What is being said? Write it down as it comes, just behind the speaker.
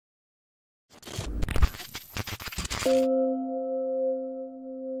I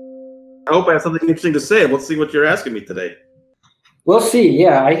hope I have something interesting to say. Let's see what you're asking me today. We'll see.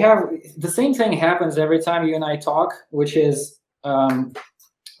 Yeah, I have the same thing happens every time you and I talk, which is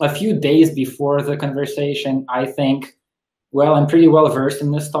a few days before the conversation, I think, well, I'm pretty well versed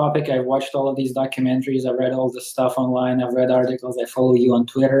in this topic. I've watched all of these documentaries. I've read all this stuff online. I've read articles. I follow you on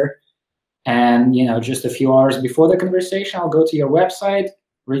Twitter. And, you know, just a few hours before the conversation, I'll go to your website,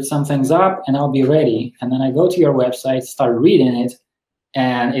 read some things up, and I'll be ready. And then I go to your website, start reading it,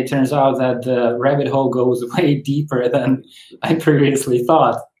 and it turns out that the rabbit hole goes way deeper than I previously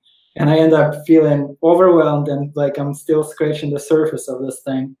thought. And I end up feeling overwhelmed and like I'm still scratching the surface of this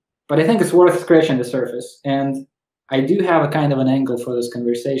thing. But I think it's worth scratching the surface. And I do have a kind of an angle for this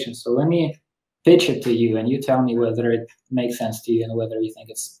conversation. So let me pitch it to you, and you tell me whether it makes sense to you and whether you think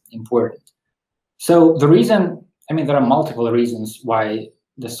it's important. So the reason, I mean, there are multiple reasons why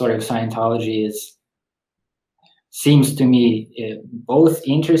the story of Scientology seems to me both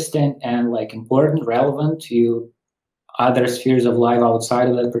interesting and like important, relevant to other spheres of life outside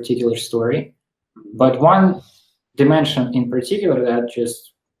of that particular story. But one dimension in particular that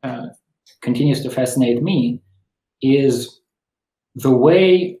just continues to fascinate me is the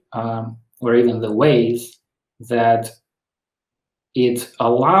way, or even the ways that it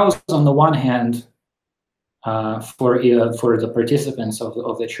allows, on the one hand, for the participants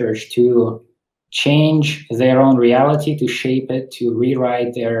of the church to change their own reality, to shape it, to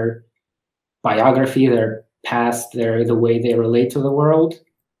rewrite their biography, their past, the way they relate to the world.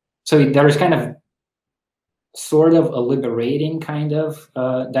 So there's kind of sort of a liberating kind of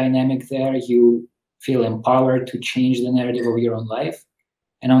dynamic there. You feel empowered to change the narrative of your own life.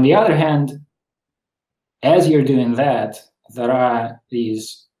 And on the other hand, as you're doing that, there are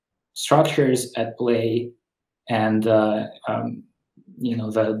these structures at play, and you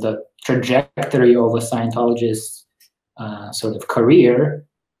know, the trajectory of a Scientologist's sort of career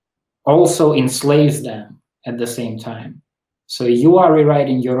also enslaves them at the same time. So you are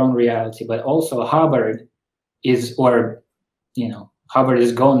rewriting your own reality, but also Hubbard is, or, you know, Hubbard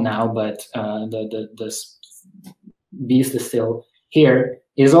is gone now, but the beast is still here,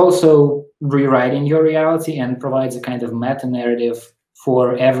 is also rewriting your reality and provides a kind of meta-narrative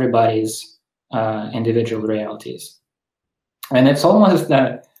for everybody's individual realities. And it's almost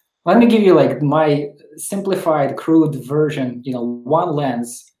that, let me give you like my simplified, crude version, you know, one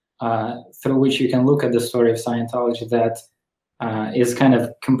lens through which you can look at the story of Scientology that is kind of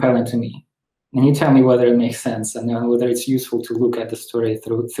compelling to me. And you tell me whether it makes sense and whether it's useful to look at the story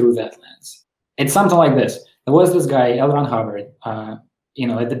through that lens. It's something like this. There was this guy, L. Ron Hubbard. You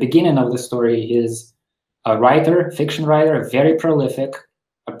know, at the beginning of the story, he's a writer, fiction writer, very prolific,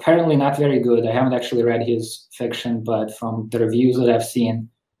 apparently not very good. I haven't actually read his fiction, but from the reviews that I've seen,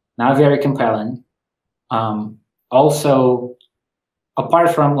 not very compelling. Also,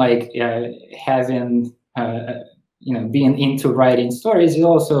 apart from like having, you know, being into writing stories, he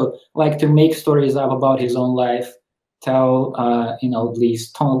also liked to make stories up about his own life, tell, you know,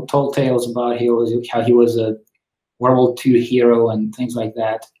 these told tales about how he was a World War II hero and things like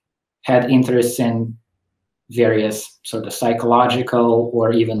that, had interests in various sort of psychological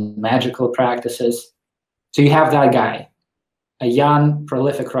or even magical practices. So you have that guy, a young,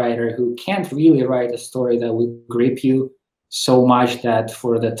 prolific writer who can't really write a story that will grip you so much that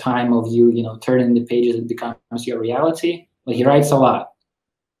for the time of you, you know, turning the pages, it becomes your reality. But he writes a lot.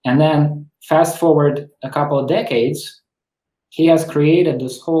 And then fast forward a couple of decades, he has created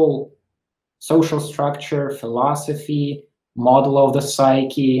this whole social structure, philosophy, model of the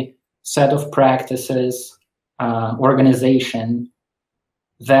psyche, set of practices, organization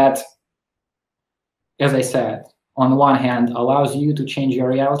that, as I said, on one hand, allows you to change your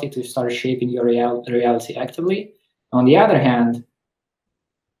reality, to start shaping your reality actively. On the other hand,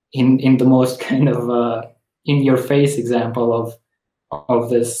 in the most kind of in-your-face example of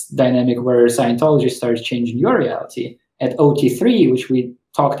this dynamic where Scientology starts changing your reality, at OT3, which we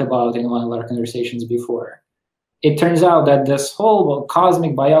talked about in one of our conversations before, it turns out that this whole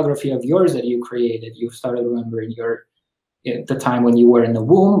cosmic biography of yours that you created, you started remembering the time when you were in the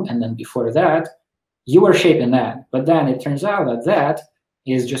womb, and then before that, you were shaping that. But then it turns out that that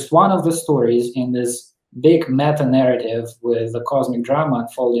is just one of the stories in this big meta-narrative with the cosmic drama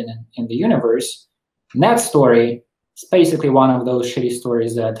unfolding in the universe. And that story is basically one of those shitty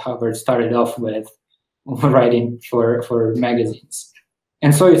stories that Hubbard started off with writing for magazines.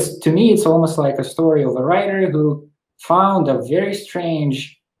 And so to me, it's almost like a story of a writer who found a very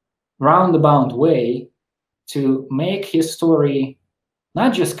strange, roundabout way to make his story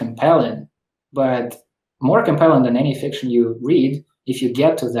not just compelling, but more compelling than any fiction you read, if you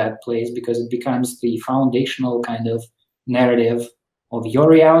get to that place, because it becomes the foundational kind of narrative of your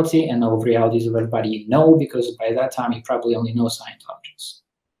reality and of realities of everybody you know, because by that time you probably only know Scientologists.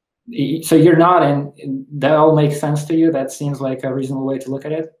 So you're not in, that all makes sense to you? That seems like a reasonable way to look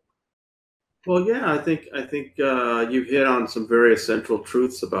at it? Well, yeah, I think you've hit on some very essential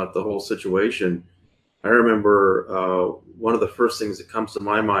truths about the whole situation. I remember one of the first things that comes to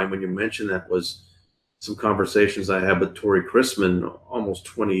my mind when you mention that was some conversations I had with Tori Chrisman almost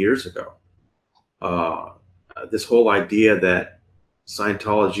 20 years ago. This whole idea that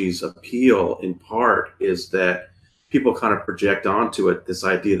Scientology's appeal in part is that people kind of project onto it this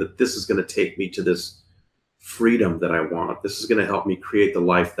idea that this is going to take me to this freedom that I want. This is going to help me create the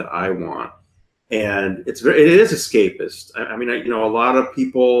life that I want. And it is escapist. I mean, a lot of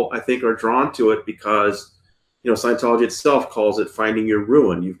people I think are drawn to it because, Scientology itself calls it finding your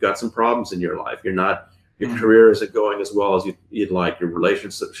ruin. You've got some problems in your life. Your career isn't going as well as you'd like. Your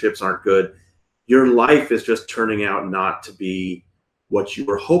relationships aren't good. Your life is just turning out not to be what you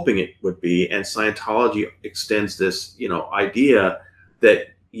were hoping it would be. And Scientology extends this, idea that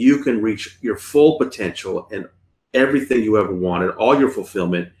you can reach your full potential and everything you ever wanted, all your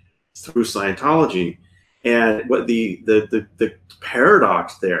fulfillment through Scientology. And what the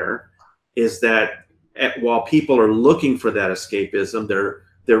paradox there is that while people are looking for that escapism,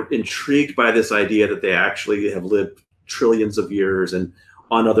 they're intrigued by this idea that they actually have lived trillions of years and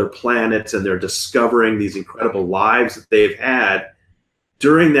on other planets, and they're discovering these incredible lives that they've had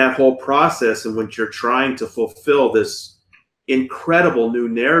during that whole process in which you're trying to fulfill this incredible new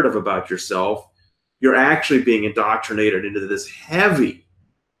narrative about yourself. You're actually being indoctrinated into this heavy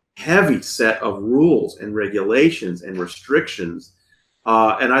set of rules and regulations and restrictions.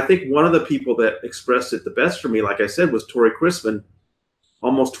 And I think one of the people that expressed it the best for me, like I said, was Tori Chrisman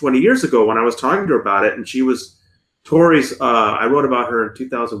almost 20 years ago when I was talking to her about it. And Tori's, I wrote about her in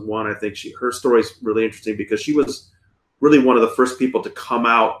 2001. I think her story's really interesting because she was really one of the first people to come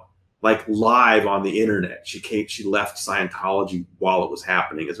out like live on the internet. She left Scientology while it was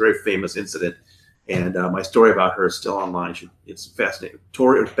happening. It's a very famous incident. And my story about her is still online. It's fascinating.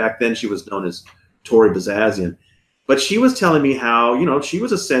 Tori, back then she was known as Tori Bazazian. But she was telling me how, she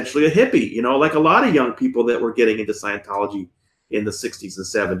was essentially a hippie, like a lot of young people that were getting into Scientology in the 60s and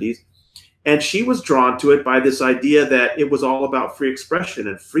 70s. And she was drawn to it by this idea that it was all about free expression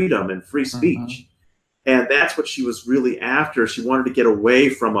and freedom and free speech. And that's what she was really after. She wanted to get away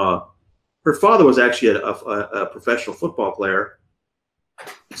from her father was actually a professional football player.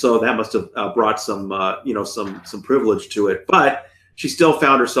 So that must have brought some privilege to it. But she still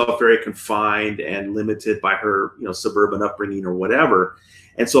found herself very confined and limited by her, suburban upbringing or whatever.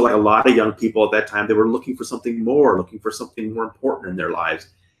 And so like a lot of young people at that time, they were looking for something more important in their lives.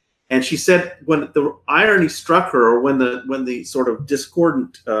 And she said when the irony struck her, or when the sort of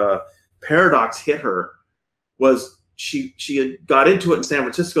discordant paradox hit her, was she had got into it in San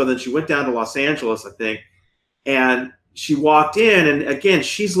Francisco, then she went down to Los Angeles, I think, and she walked in, and again,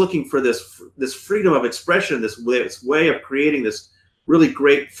 she's looking for this freedom of expression, this way of creating this really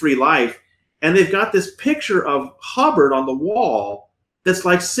great free life. And they've got this picture of Hubbard on the wall that's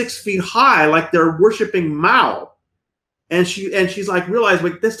like 6 feet high, like they're worshiping Mao. And she's like, realized,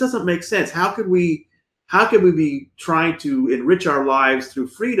 like, this doesn't make sense. How could we be trying to enrich our lives through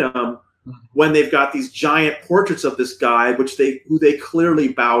freedom when they've got these giant portraits of this guy, who they clearly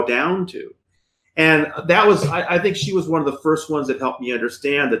bow down to? And that was, I think she was one of the first ones that helped me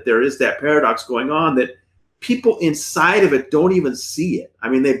understand that there is that paradox going on, that people inside of it don't even see it. I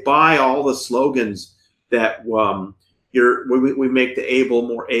mean, they buy all the slogans that we make the able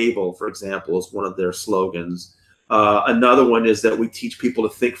more able, for example, is one of their slogans. Another one is that we teach people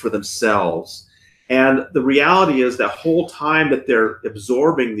to think for themselves. And the reality is that whole time that they're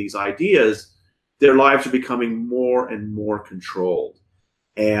absorbing these ideas, their lives are becoming more and more controlled.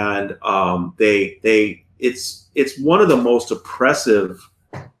 And it's one of the most oppressive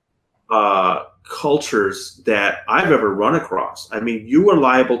cultures that I've ever run across. I mean, you are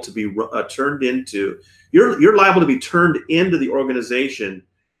liable to be you're liable to be turned into the organization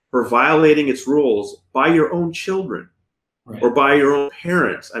for violating its rules by your own children, right, or by your own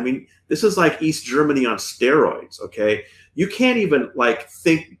parents. I mean, this is like East Germany on steroids. Okay, you can't even like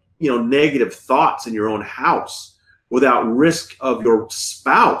think negative thoughts in your own house without risk of your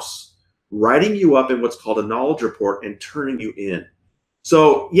spouse writing you up in what's called a knowledge report and turning you in.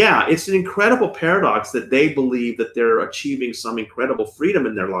 So yeah, it's an incredible paradox that they believe that they're achieving some incredible freedom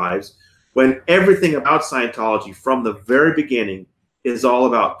in their lives, when everything about Scientology from the very beginning is all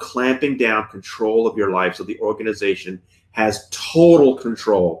about clamping down control of your life. So the organization has total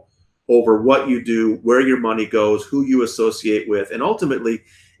control over what you do, where your money goes, who you associate with. And ultimately,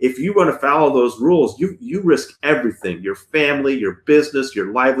 if you want to follow those rules, you risk everything, your family, your business,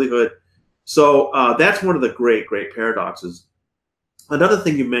 your livelihood. So that's one of the great paradoxes. Another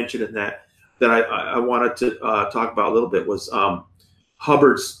thing you mentioned in that I wanted to talk about a little bit was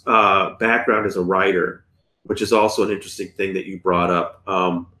Hubbard's background as a writer, which is also an interesting thing that you brought up.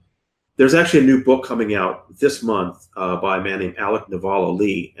 There's actually a new book coming out this month by a man named Alec Navala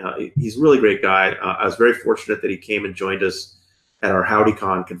Lee. He's a really great guy. I was very fortunate that he came and joined us at our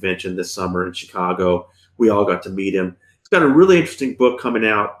HowdyCon convention this summer in Chicago. We all got to meet him. He's got a really interesting book coming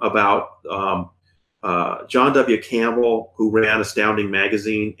out about John W. Campbell, who ran Astounding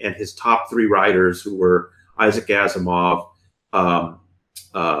Magazine, and his top 3 writers, who were Isaac Asimov, whom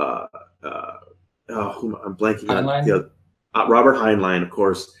I'm blanking on, Robert Heinlein, of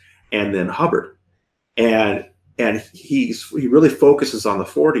course, and then Hubbard. And he really focuses on the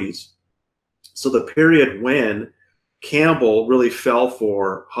 40s. So the period when Campbell really fell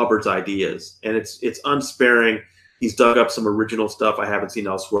for Hubbard's ideas, and it's unsparing. He's dug up some original stuff I haven't seen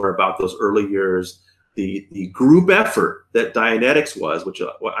elsewhere about those early years, the group effort that Dianetics was, which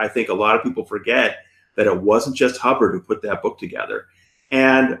I think a lot of people forget, that it wasn't just Hubbard who put that book together.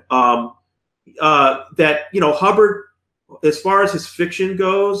 And that, Hubbard, as far as his fiction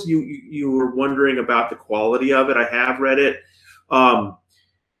goes, you were wondering about the quality of it. I have read it.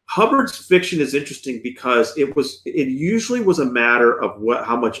 Hubbard's fiction is interesting because it usually was a matter of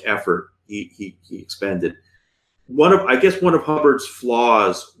how much effort he expended. I guess one of Hubbard's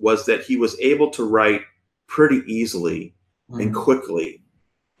flaws was that he was able to write pretty easily and quickly.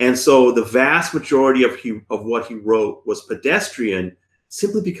 And so the vast majority of what he wrote was pedestrian,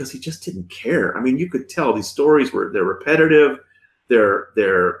 simply because he just didn't care. I mean, you could tell these stories they're repetitive,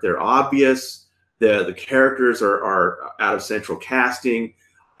 they're obvious, the characters are out of central casting.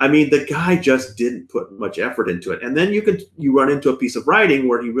 I mean, the guy just didn't put much effort into it. And then you run into a piece of writing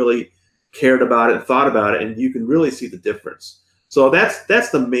where he really cared about it and thought about it, and you can really see the difference. So that's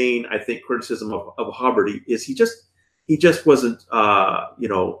the main, I think, criticism of Hubbard. He just wasn't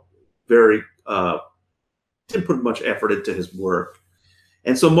very didn't put much effort into his work.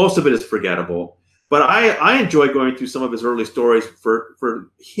 And so most of it is forgettable. But I enjoy going through some of his early stories for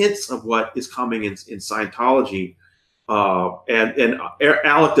hints of what is coming in Scientology. And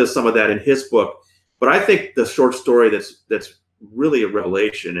Alec does some of that in his book. But I think the short story that's really a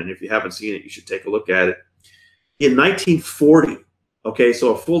revelation, and if you haven't seen it, you should take a look at it. In 1940, okay,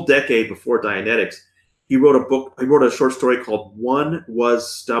 so a full decade before Dianetics, he wrote a short story called One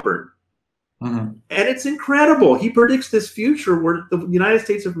Was Stubborn. And it's incredible. He predicts this future where the United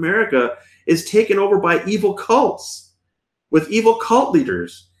States of America is taken over by evil cults with evil cult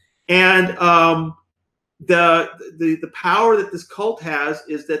leaders. And the power that this cult has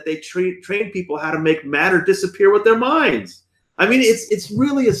is that they train people how to make matter disappear with their minds. I mean, it's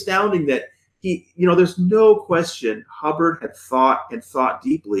really astounding that there's no question Hubbard had thought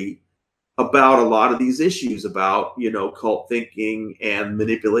deeply about a lot of these issues about, cult thinking and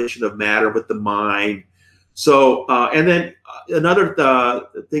manipulation of matter with the mind. So, and then another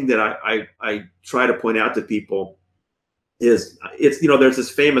thing that I try to point out to people is there's this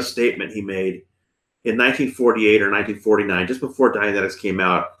famous statement he made in 1948 or 1949, just before Dianetics came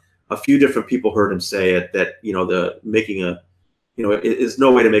out. A few different people heard him say it, that, it's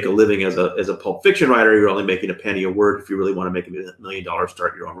no way to make a living as a pulp fiction writer. You're only making a penny a word. If you really want to make $1 million,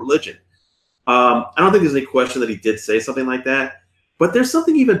 start your own religion. I don't think there's any question that he did say something like that, but there's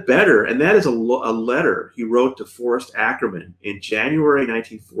something even better, and that is a letter he wrote to Forrest Ackerman in January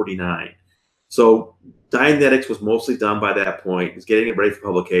 1949. So Dianetics was mostly done by that point. He's getting it ready for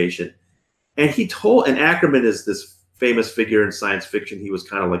publication. And Ackerman is this famous figure in science fiction. He was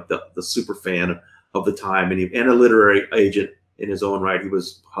kind of like the super fan of the time, and a literary agent in his own right. He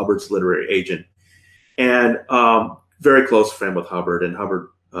was Hubbard's literary agent, and very close friend with Hubbard. And Hubbard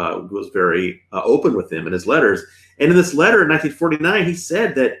was very open with him in his letters. And in this letter in 1949, he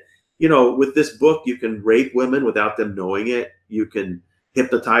said that, with this book, you can rape women without them knowing it. You can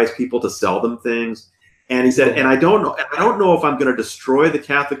hypnotize people to sell them things. And he said, and I don't know if I'm going to destroy the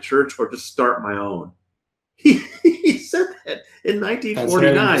Catholic Church or just start my own. He said that in 1949. That's a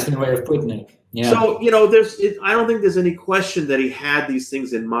very interesting way of putting it. Yeah. So, I don't think there's any question that he had these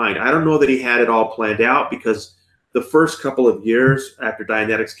things in mind. I don't know that he had it all planned out, because the first couple of years after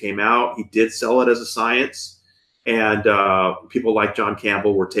Dianetics came out, he did sell it as a science. And people like John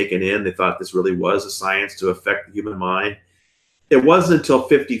Campbell were taken in. They thought this really was a science to affect the human mind. It wasn't until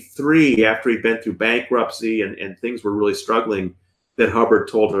 1953, after he'd been through bankruptcy and things were really struggling, that Hubbard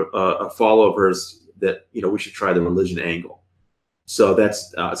told a follower of hers that, we should try the religion angle. So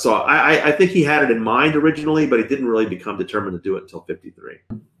that's so I think he had it in mind originally, but he didn't really become determined to do it until 53.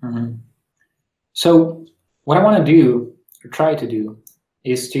 Mm-hmm. So what I want to do, or try to do,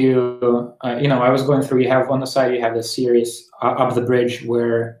 is to, I was going through, you have on the side, you have the series Up the Bridge,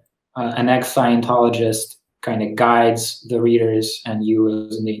 where an ex-Scientologist kind of guides the readers and you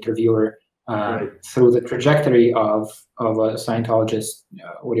as the interviewer Right. through the trajectory of a Scientologist,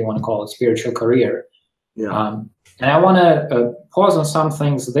 what do you want to call it, spiritual career. Yeah. And I want to pause on some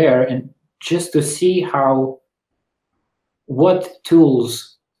things there and just to see what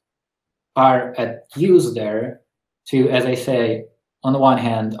tools are at use there to, as I say, on the one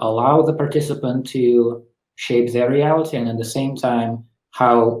hand, allow the participant to shape their reality, and at the same time,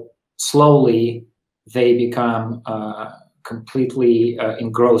 how slowly they become completely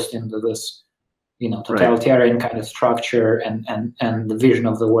engrossed into this, totalitarian kind of structure and the vision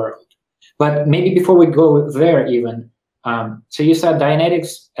of the world. But maybe before we go there, even, so you said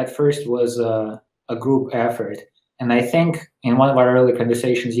Dianetics at first was a group effort. And I think in one of our early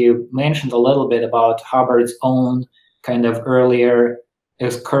conversations, you mentioned a little bit about Hubbard's own kind of earlier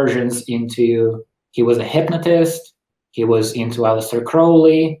excursions into, he was a hypnotist, he was into Aleister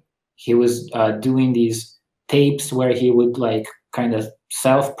Crowley, he was doing these tapes where he would like kind of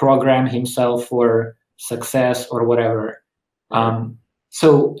self-program himself for success or whatever.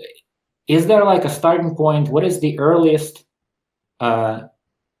 So is there like a starting point? What is the earliest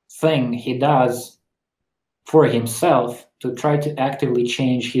thing he does for himself to try to actively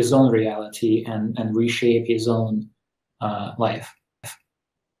change his own reality and reshape his own life?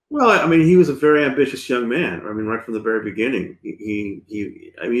 Well, I mean, he was a very ambitious young man. I mean, right from the very beginning,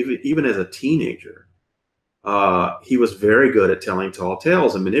 I mean, even as a teenager, he was very good at telling tall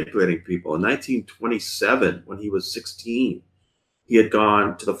tales and manipulating people. In 1927, when he was 16, he had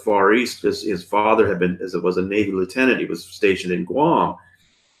gone to the Far East because his father had been, as it was a Navy lieutenant, he was stationed in Guam,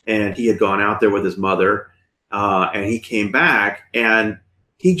 and he had gone out there with his mother, and he came back and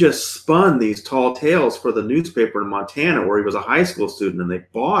he just spun these tall tales for the newspaper in Montana where he was a high school student, and they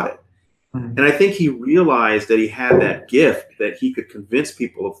bought it. Mm-hmm. And I think he realized that he had that gift, that he could convince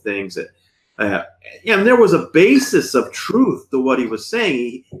people of things that, and there was a basis of truth to what he was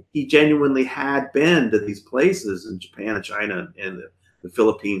saying. He genuinely had been to these places in Japan and China and the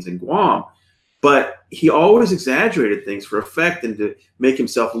Philippines and Guam, but he always exaggerated things for effect and to make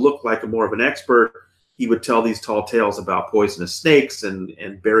himself look like more of an expert. He would tell these tall tales about poisonous snakes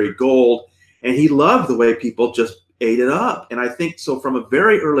and buried gold, and he loved the way people just ate it up. And I think so from a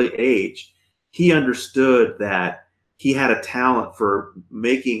very early age, he understood that he had a talent for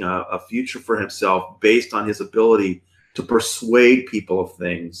making a future for himself based on his ability to persuade people of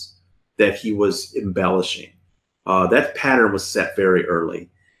things that he was embellishing. That pattern was set very early.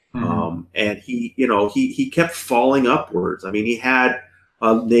 Mm-hmm. And he kept falling upwards. I mean, he had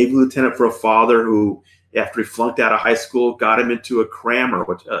a Navy lieutenant for a father who, after he flunked out of high school, got him into a crammer,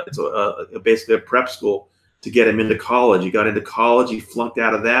 which it's basically a prep school to get him into college. He got into college, he flunked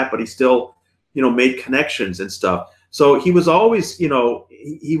out of that, but he still, made connections and stuff. So he was always, he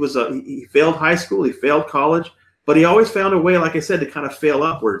failed high school, he failed college, but he always found a way, like I said, to kind of fail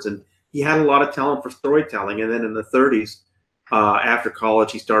upwards. And he had a lot of talent for storytelling. And then in the 30s, after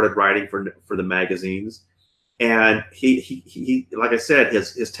college, he started writing for the magazines. And he like I said,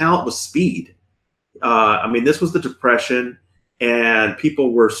 his talent was speed. I mean, this was the Depression, and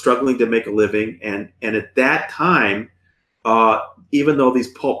people were struggling to make a living. And at that time, even though these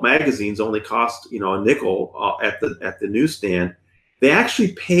pulp magazines only cost a nickel at the newsstand, they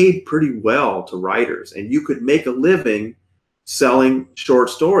actually paid pretty well to writers, and you could make a living selling short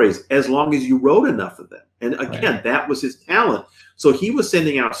stories as long as you wrote enough of them. And again, right, that was his talent. So he was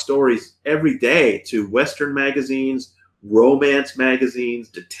sending out stories every day to Western magazines, romance magazines,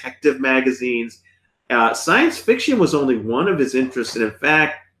 detective magazines. Science fiction was only one of his interests, and in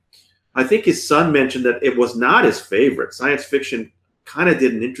fact, I think his son mentioned that it was not his favorite. Science fiction kind of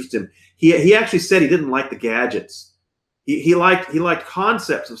didn't interest him. He actually said he didn't like the gadgets. He liked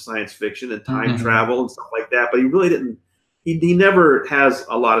concepts of science fiction and time mm-hmm. travel and stuff like that, but he really didn't. He never has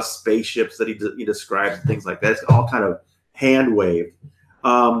a lot of spaceships that he describes and things like that. It's all kind of hand waved.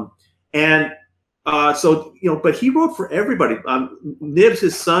 So but he wrote for everybody. Nibs,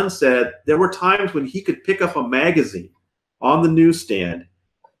 his son, said there were times when he could pick up a magazine on the newsstand,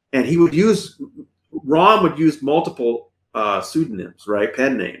 and Ron would use multiple pseudonyms, right,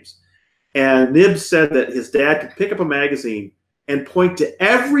 pen names. And Nibs said that his dad could pick up a magazine and point to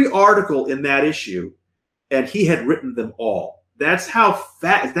every article in that issue, and he had written them all. That's how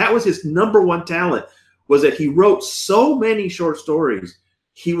fast. That was his number one talent, was that he wrote so many short stories.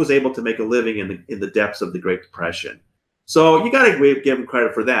 He was able to make a living in the depths of the Great Depression. So you got to give him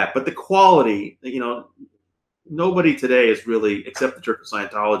credit for that. But the quality, you know, nobody today is really, except the Church of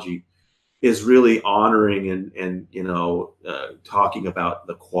Scientology, is really honoring and you know, talking about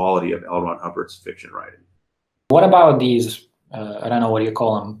the quality of L. Ron Hubbard's fiction writing. What about these, I don't know what you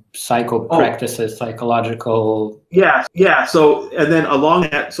call them, psycho practices, psychological? Yeah, yeah. So, and then along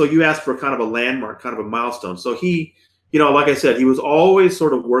that, so you asked for kind of a landmark, kind of a milestone. So he, you know, like I said, he was always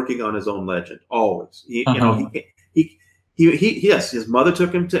sort of working on his own legend, always. You know, yes, his mother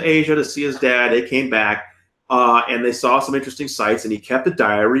took him to Asia to see his dad. They came back. And they saw some interesting sights, and he kept a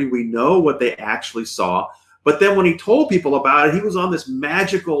diary. We know what they actually saw. But then when he told people about it, he was on this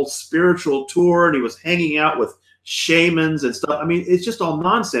magical spiritual tour, and he was hanging out with shamans and stuff. I mean, it's just all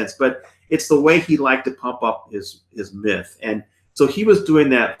nonsense, but it's the way he liked to pump up his myth. And so he was doing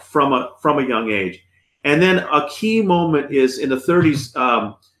that from a young age. And then a key moment is in the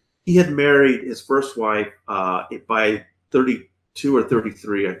 30s, he had married his first wife by 32 or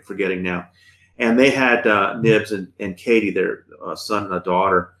 33, I'm forgetting now. And they had Nibs and Katie, their son and a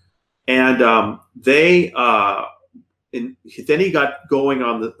daughter. And then he got going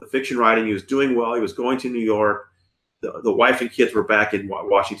on the fiction writing. He was doing well. He was going to New York. The wife and kids were back in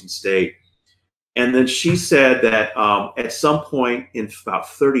Washington State. And then she said that at some point in about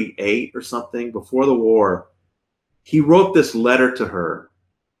 38 or something, before the war, he wrote this letter to her,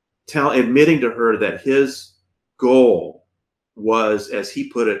 admitting to her that his goal was, as he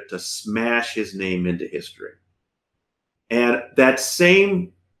put it, to smash his name into history. And that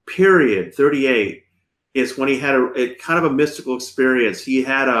same period, 38, is when he had a kind of a mystical experience. He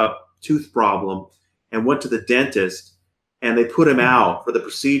had a tooth problem and went to the dentist, and they put him out for the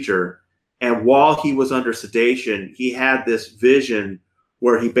procedure. And while he was under sedation, he had this vision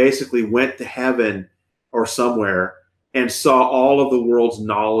where he basically went to heaven or somewhere and saw all of the world's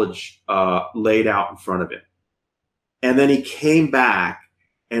knowledge laid out in front of him. And then he came back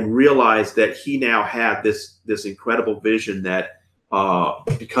and realized that he now had this incredible vision that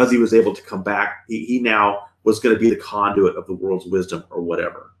because he was able to come back, he now was going to be the conduit of the world's wisdom or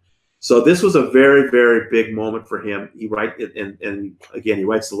whatever. So this was a very, very big moment for him. He and again, he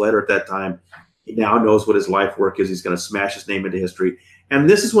writes the letter at that time. He now knows what his life work is. He's going to smash his name into history. And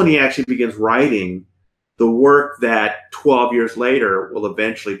this is when he actually begins writing the work that 12 years later will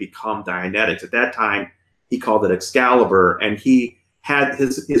eventually become Dianetics. At that time, he called it Excalibur, and he had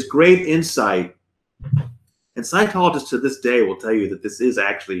his great insight. And Scientologists to this day will tell you that this is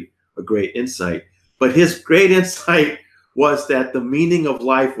actually a great insight. But his great insight was that the meaning of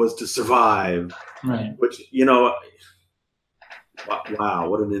life was to survive. Right. Which, you know, wow,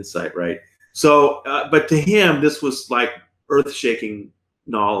 what an insight, right? So, but to him, this was like earth-shaking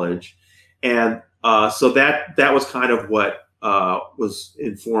knowledge. And so that was kind of what was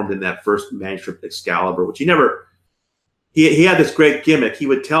informed in that first manuscript, Excalibur, which he had this great gimmick. He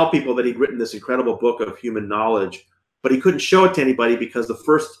would tell people that he'd written this incredible book of human knowledge, but he couldn't show it to anybody because the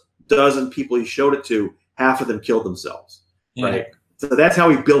first dozen people he showed it to, half of them killed themselves, right? So that's how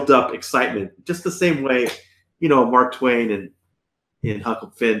he built up excitement, just the same way, you know, Mark Twain and in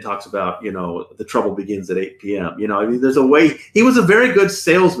Huckleberry Finn talks about, you know, the trouble begins at 8 p.m. You know, I mean, there's a way. He was a very good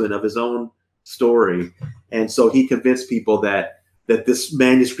salesman of his own story. And so he convinced people that this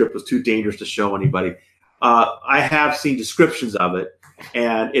manuscript was too dangerous to show anybody. I have seen descriptions of it,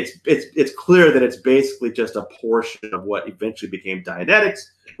 and it's clear that it's basically just a portion of what eventually became Dianetics,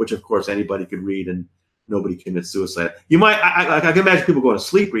 which of course anybody could read and nobody commits suicide. You might, I can imagine people going to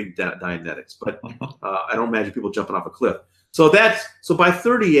sleep reading Dianetics, but I don't imagine people jumping off a cliff. So by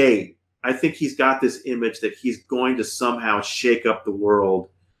 38, I think he's got this image that he's going to somehow shake up the world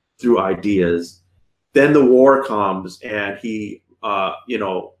through ideas. Then the war comes, and he, you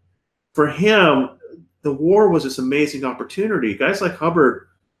know, for him, the war was this amazing opportunity. Guys like Hubbard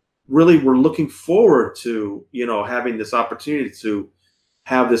really were looking forward to, you know, having this opportunity to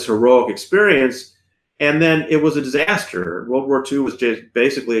have this heroic experience. And then it was a disaster. World War II was just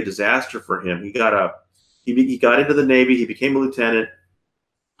basically a disaster for him. He got into the Navy. He became a lieutenant.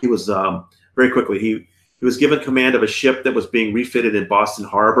 He was very quickly. He was given command of a ship that was being refitted in Boston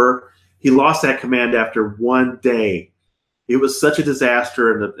Harbor. He lost that command after one day. It was such a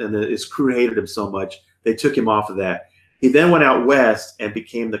disaster, and his crew hated him so much, they took him off of that. He then went out west and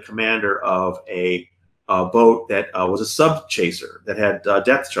became the commander of a boat that was a sub chaser that had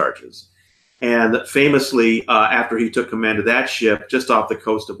depth charges. And famously, after he took command of that ship just off the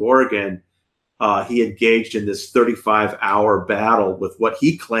coast of Oregon, he engaged in this 35-hour battle with what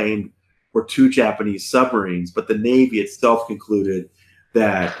he claimed were 2 Japanese submarines, but the Navy itself concluded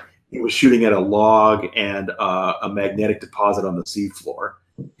that he was shooting at a log and a magnetic deposit on the seafloor.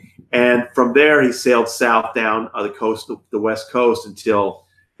 And from there, he sailed south down the coast, the west coast, until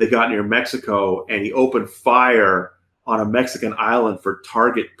they got near Mexico, and he opened fire on a Mexican island for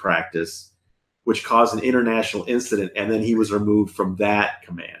target practice, which caused an international incident, and then he was removed from that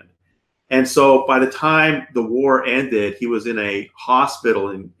command. And so by the time the war ended, he was in a hospital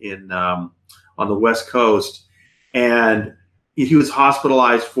on the West Coast, and he was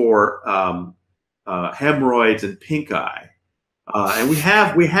hospitalized for hemorrhoids and pink eye. And we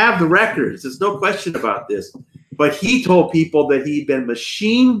have the records. There's no question about this. But he told people that he'd been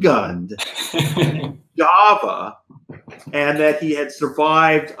machine gunned in Java, and that he had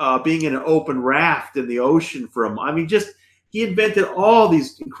survived being in an open raft in the ocean for a month. I mean, he invented all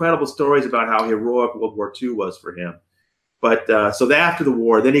these incredible stories about how heroic World War II was for him. But so after the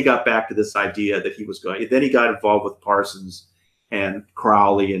war, then he got back to this idea that he was going. Then he got involved with Parsons and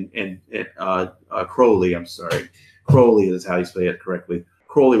Crowley and Crowley. I'm sorry, Crowley is how you say it correctly.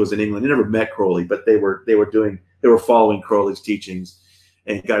 Crowley was in England. He never met Crowley, but they were following Crowley's teachings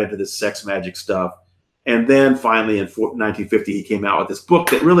and got into this sex magic stuff. And then finally in 1950, he came out with this book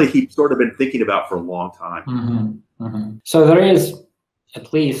that really he'd sort of been thinking about for a long time. Mm-hmm. Mm-hmm. So there is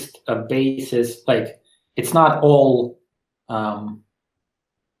at least a basis, like it's not all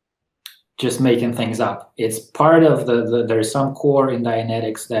just making things up. It's part of there's some core in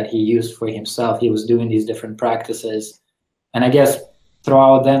Dianetics that he used for himself. He was doing these different practices. And I guess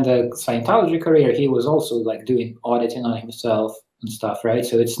throughout then the Scientology career, he was also like doing auditing on himself and stuff, right?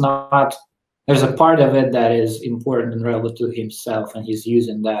 So it's not, there's a part of it that is important and relevant to himself, and he's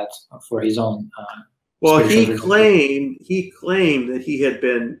using that for his own. Well, he claimed that he had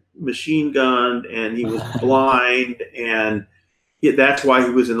been machine gunned and he was blind, and that's why he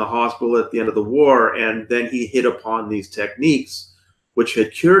was in the hospital at the end of the war. And then he hit upon these techniques which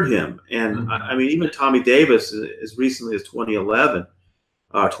had cured him. And mm-hmm. I mean, even Tommy Davis, as recently as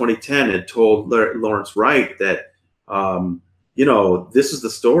 2010, had told Lawrence Wright that, you know, this is the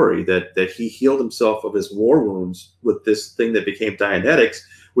story that he healed himself of his war wounds with this thing that became Dianetics,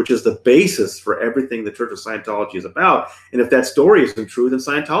 which is the basis for everything the Church of Scientology is about. And if that story isn't true, then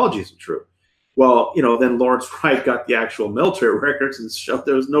Scientology isn't true. Well, you know, then Lawrence Wright got the actual military records and showed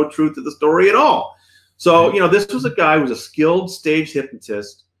there was no truth to the story at all. So, you know, this was a guy who was a skilled stage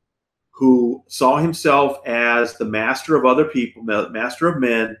hypnotist who saw himself as the master of other people, master of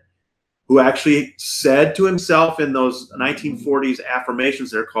men, who actually said to himself in those 1940s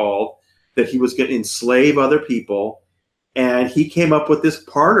affirmations, they're called, that he was going to enslave other people. And he came up with this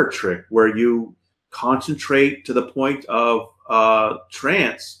parlor trick where you concentrate to the point of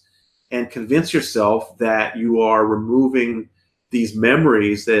trance and convince yourself that you are removing these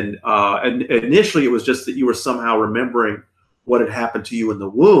memories. And initially it was just that you were somehow remembering what had happened to you in the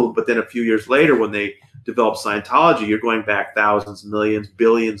womb. But then a few years later, when they developed Scientology, you're going back thousands, millions,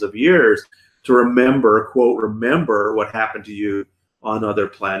 billions of years to remember, quote, remember what happened to you on other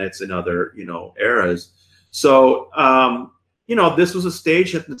planets and other, you know, eras. So, you know, this was a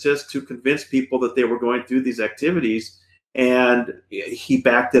stage hypnotist to convince people that they were going through these activities. And he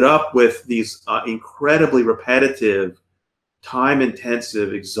backed it up with these incredibly repetitive,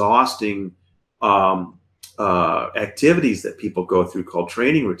 time-intensive, exhausting activities that people go through called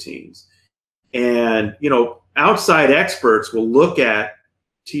training routines. And, you know, outside experts will look at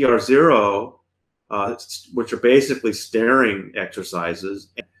TR0, which are basically staring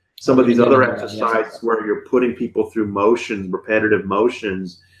exercises, and some of these other exercises where you're putting people through motions, repetitive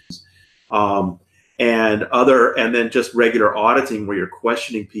motions, and then just regular auditing where you're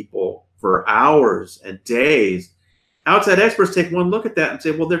questioning people for hours and days. Outside experts take one look at that and say,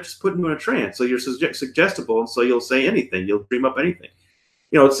 well, they're just putting you in a trance. So you're suggestible, and so you'll say anything. You'll dream up anything.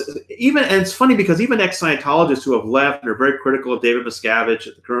 You know, it's funny because even ex-Scientologists who have left and are very critical of David Miscavige,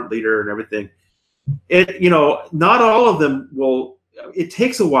 the current leader, and everything, you know, not all of them will. It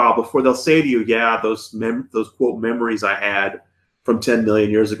takes a while before they'll say to you, yeah, those quote memories I had from 10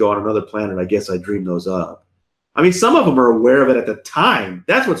 million years ago on another planet, I guess I dreamed those up. I mean, some of them are aware of it at the time.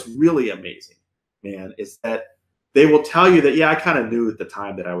 That's what's really amazing, man, is that they will tell you that, yeah, I kind of knew at the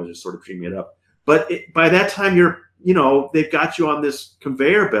time that I was just sort of dreaming it up. But by that time, you know, they've got you on this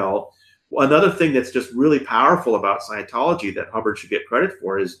conveyor belt. Another thing that's just really powerful about Scientology that Hubbard should get credit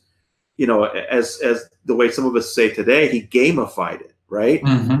for is, you know, as the way some of us say today, he gamified it, right?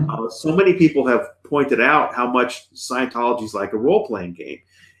 Mm-hmm. So many people have pointed out how much Scientology is like a role-playing game.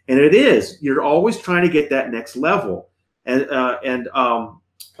 And it is. You're always trying to get that next level. And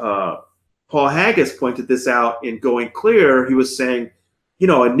Paul Haggis pointed this out in Going Clear. He was saying, you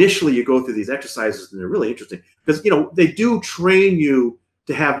know, initially you go through these exercises and they're really interesting because, you know, they do train you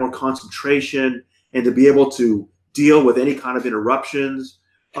to have more concentration and to be able to deal with any kind of interruptions.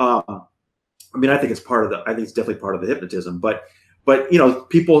 I mean, I think it's part of the. I think it's definitely part of the hypnotism. But you know,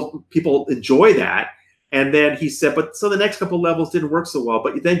 people enjoy that. And then he said, but so the next couple of levels didn't work so well.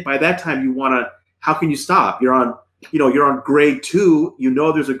 But then by that time, you want to. How can you stop? You're on. You know, you're on grade 2. You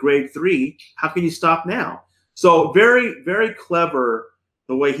know, there's a grade 3. How can you stop now? So very, very clever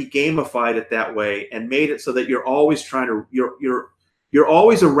the way he gamified it that way and made it so that you're always trying to. You're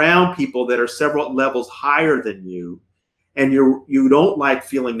always around people that are several levels higher than you. And you don't like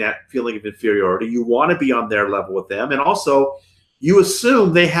feeling that feeling of inferiority. You want to be on their level with them. And also, you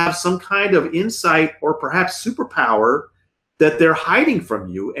assume they have some kind of insight or perhaps superpower that they're hiding from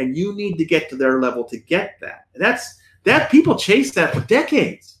you, and you need to get to their level to get that. And that people chase that for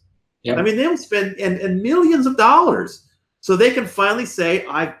decades. Yep. I mean, they'll spend and millions of dollars so they can finally say,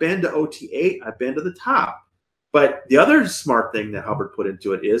 I've been to OT8, I've been to the top. But the other smart thing that Hubbard put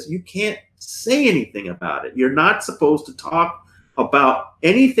into it is you can't say anything about it. You're not supposed to talk about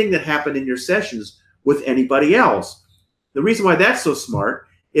anything that happened in your sessions with anybody else. The reason why that's so smart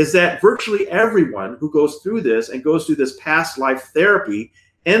is that virtually everyone who goes through this and goes through this past life therapy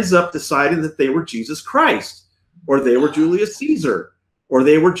ends up deciding that they were Jesus Christ, or they were Julius Caesar, or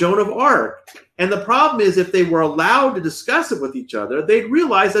they were Joan of Arc. And the problem is, if they were allowed to discuss it with each other, they'd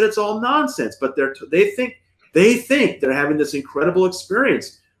realize that it's all nonsense. But they think they're having this incredible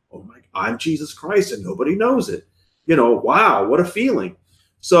experience. Oh my, I'm Jesus Christ and nobody knows it. You know, wow, what a feeling.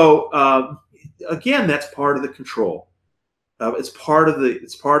 So again, that's part of the control. It's part of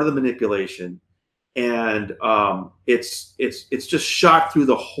the manipulation, and it's just shot through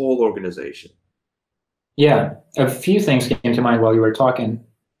the whole organization. Yeah, a few things came to mind while you were talking.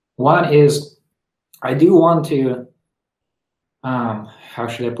 One is, I do want to, how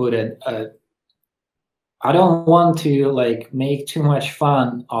should I put it? I don't want to like make too much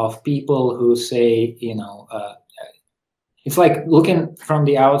fun of people who say, you know, it's like looking from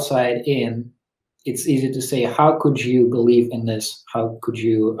the outside in. It's easy to say, how could you believe in this? How could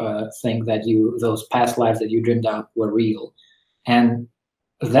you think that those past lives that you dreamed up were real? And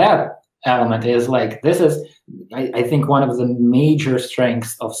that element is like, this is, I think, one of the major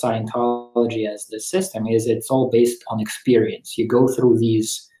strengths of Scientology as the system is it's all based on experience. You go through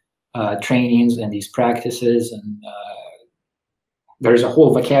these trainings and these practices, and there's a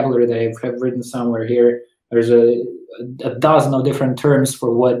whole vocabulary that I've written somewhere here. There's a dozen of different terms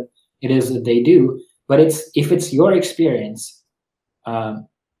for what it is that they do, but if it's your experience,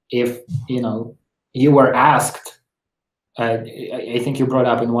 if you know you were asked, I think you brought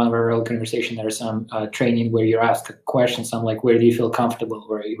up in one of our earlier conversations, there's some training where you're asked a question, something like, where do you feel comfortable,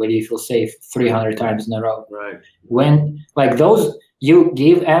 or where do you feel safe, 300 times in a row. Right. When like those, you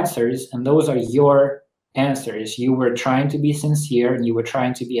give answers, and those are your answers. You were trying to be sincere, and you were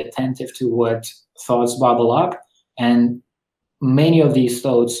trying to be attentive to what thoughts bubble up, and many of these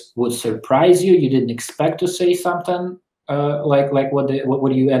thoughts would surprise you. You didn't expect to say something like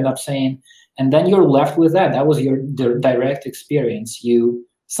what you end up saying, and then you're left with that. That was your direct experience.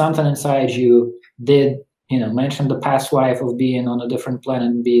 Something inside you did, you know, mention the past life of being on a different planet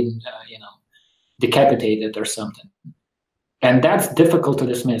and being, you know, decapitated or something. And that's difficult to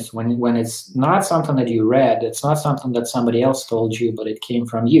dismiss when it's not something that you read. It's not something that somebody else told you, but it came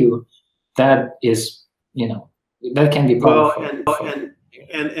from you. That is, you know, that can be powerful. Well,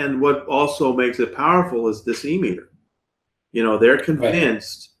 and what also makes it powerful is this e-meter. You know, they're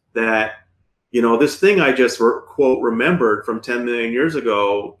convinced that, you know, this thing I just quote remembered from 10 million years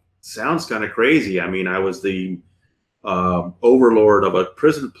ago sounds kind of crazy. I mean, I was the overlord of a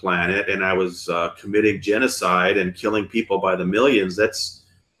prison planet, and I was committing genocide and killing people by the millions. That's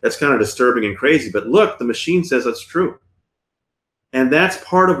kind of disturbing and crazy. But look, the machine says that's true. And that's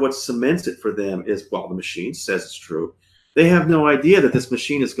part of what cements it for them is, well, the machine says it's true. They have no idea that this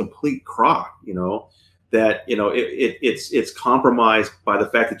machine is complete crock, you know, that, you know, it's compromised by the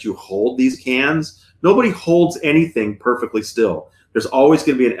fact that you hold these cans. Nobody holds anything perfectly still. There's always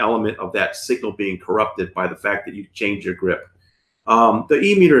going to be an element of that signal being corrupted by the fact that you change your grip. The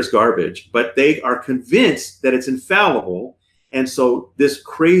e-meter is garbage, but they are convinced that it's infallible. And so this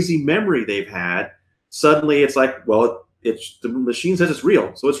crazy memory they've had, suddenly it's like, well, the machine says it's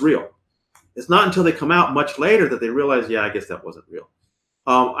real, so it's real. It's not until they come out much later that they realize, yeah, I guess that wasn't real.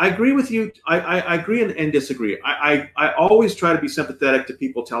 I agree with you. I agree and disagree. I always try to be sympathetic to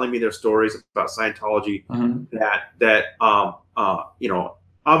people telling me their stories about Scientology. You know,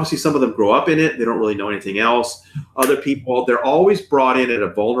 obviously some of them grow up in it. They don't really know anything else. Other people, they're always brought in at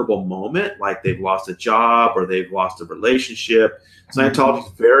a vulnerable moment, like they've lost a job or they've lost a relationship. Scientology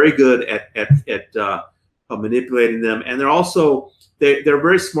is very good at manipulating them, and they're also they're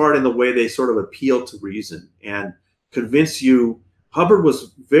very smart in the way they sort of appeal to reason and convince you Hubbard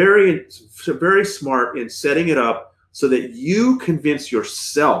was very, very smart in setting it up so that you convince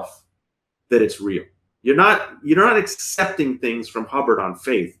yourself that it's real. You're not accepting things from Hubbard on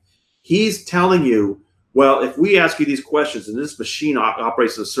faith. He's telling you, well, if we ask you these questions and this machine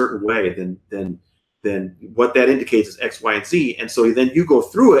operates in a certain way, then what that indicates is X, Y, and Z. And so then you go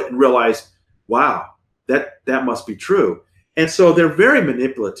through it and realize, wow, that must be true. And so they're very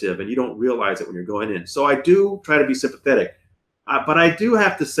manipulative, and you don't realize it when you're going in. So I do try to be sympathetic. But I do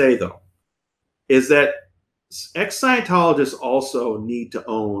have to say, though, is that ex-Scientologists also need to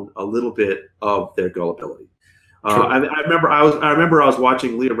own a little bit of their gullibility. I remember I was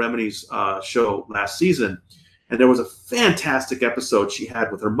watching Leah Remini's show last season, and there was a fantastic episode she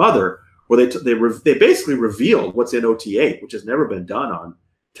had with her mother where they basically revealed what's in OT8, which has never been done on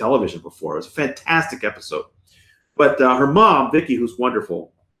television before. It was a fantastic episode. But her mom, Vicky, who's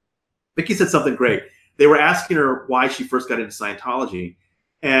wonderful, Vicky said something great. They were asking her why she first got into Scientology,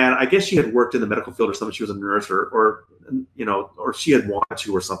 and I guess she had worked in the medical field or something. She was a nurse, or she had wanted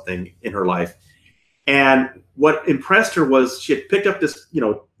to or something in her life. And what impressed her was she had picked up this,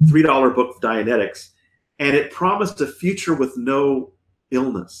 $3 book of Dianetics, and it promised a future with no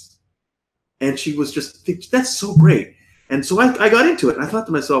illness. And she was just, that's so great. And so I got into it, and I thought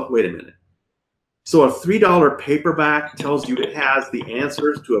to myself, wait a minute. So a $3 paperback tells you it has the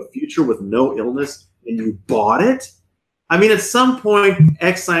answers to a future with no illness, and you bought it? I mean, at some point,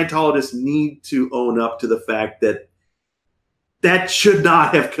 ex-Scientologists need to own up to the fact that that should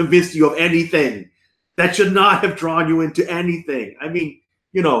not have convinced you of anything. That should not have drawn you into anything. I mean,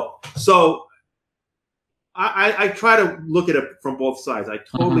 so I try to look at it from both sides. I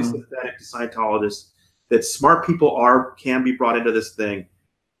totally sympathetic to Scientologists, that smart people can be brought into this thing.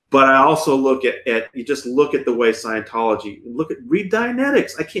 But I also look at you just look at the way Scientology, read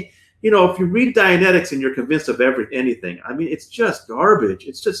Dianetics. I can't, if you read Dianetics and you're convinced of anything, I mean, it's just garbage.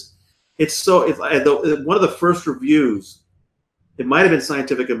 One of the first reviews, it might have been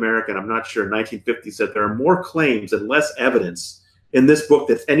Scientific American, I'm not sure, 1950, said there are more claims and less evidence in this book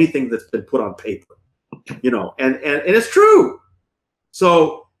than anything that's been put on paper, and it's true.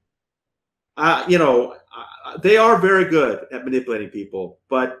 So, they are very good at manipulating people,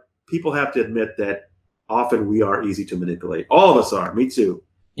 but people have to admit that often we are easy to manipulate. All of us are, me too.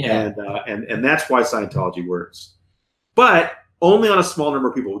 Yeah. And that's why Scientology works. But only on a small number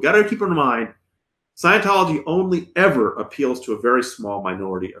of people. We got to keep in mind, Scientology only ever appeals to a very small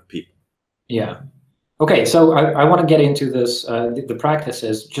minority of people. Yeah. Okay, so I want to get into this, the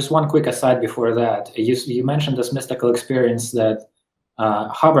practices. Just one quick aside before that. You mentioned this mystical experience that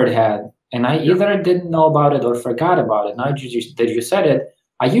Hubbard had, and I either didn't know about it or forgot about it. Now that you said it,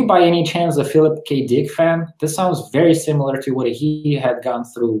 are you by any chance a Philip K. Dick fan? This sounds very similar to what he had gone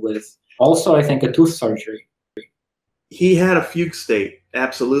through with also, I think, a tooth surgery. He had a fugue state.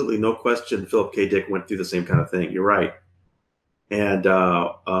 Absolutely, no question. Philip K. Dick went through the same kind of thing. You're right. And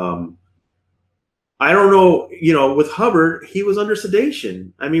I don't know, with Hubbard, he was under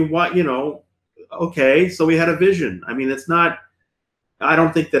sedation. I mean, what, okay, so he had a vision. I mean, I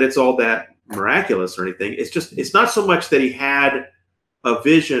don't think that it's all that miraculous or anything. It's not so much that he had a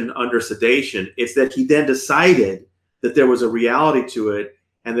vision under sedation. It's that he then decided that there was a reality to it,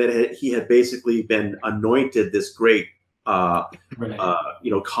 and that he had basically been anointed this great, conduit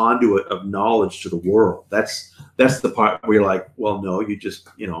of knowledge to the world. That's the part where you're like, well, no, you just,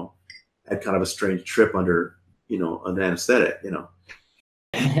 had kind of a strange trip under, an anesthetic,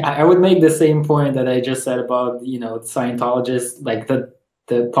 I would make the same point that I just said about, Scientologists, like the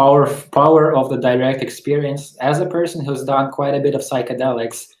power of the direct experience. As a person who's done quite a bit of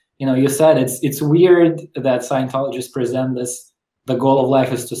psychedelics, you said it's weird that Scientologists present this, the goal of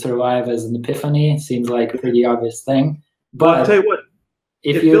life is to survive as an epiphany. Seems like a pretty obvious thing. But I'll tell you what,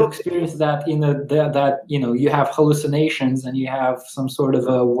 if you experience that you have hallucinations and you have some sort of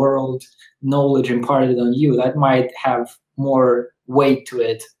a world knowledge imparted on you, that might have more weight to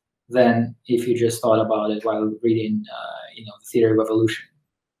it than if you just thought about it while reading, the Theory of Evolution.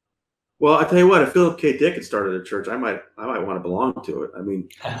 Well, I tell you what, if Philip K. Dick had started a church, I might want to belong to it. I mean,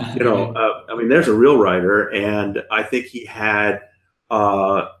 there's a real writer, and I think he had,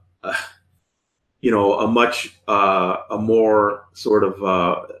 a much more sort of,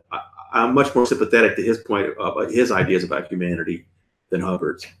 I'm much more sympathetic to his point about his ideas about humanity than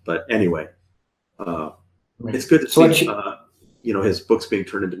Hubbard's. But anyway, it's good to see, his books being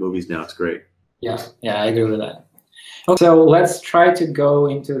turned into movies now. It's great. Yeah, I agree with that. Okay, so let's try to go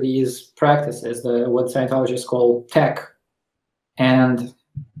into these practices, what Scientologists call tech. And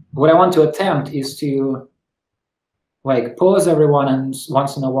what I want to attempt is to pause everyone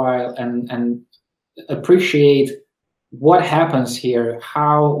once in a while and appreciate what happens here,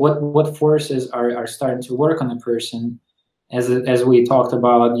 what forces are starting to work on a person, as we talked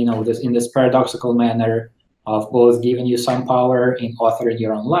about, this in this paradoxical manner of both giving you some power in authoring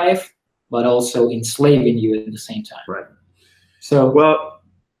your own life, but also enslaving you at the same time. Right. So, well,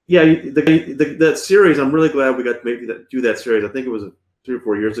 yeah, the series, I'm really glad we got to maybe do that series. I think it was 3 or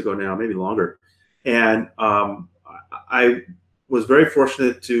 4 years ago now, maybe longer. And I was very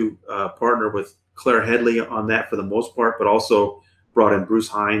fortunate to partner with Claire Headley on that for the most part, but also brought in Bruce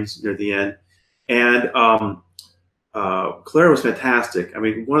Hines near the end. And Claire was fantastic. I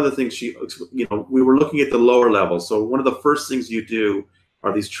mean, one of the things we were looking at the lower level. So one of the first things you do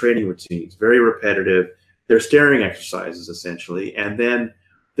are these training routines, very repetitive. They're staring exercises essentially. And then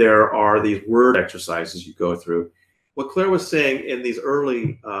there are these word exercises you go through. What Claire was saying in these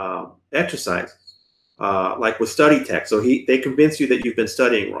early exercises, like with study tech, so they convince you that you've been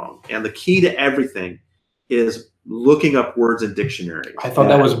studying wrong. And the key to everything is looking up words in dictionaries. I thought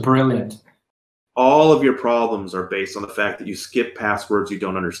that was brilliant. All of your problems are based on the fact that you skip past words you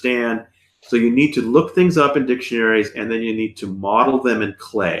don't understand. So you need to look things up in dictionaries, and then you need to model them in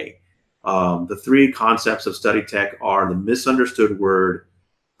clay. The 3 concepts of study tech are the misunderstood word,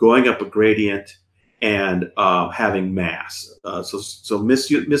 going up a gradient, and having mass. So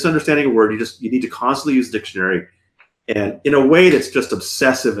misunderstanding a word, you need to constantly use the dictionary, and in a way that's just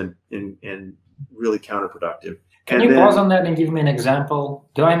obsessive and really counterproductive. Can you pause on that and give me an example?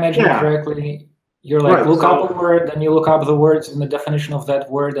 Do I imagine correctly? You're like, right, look up a word, then you look up the words and the definition of that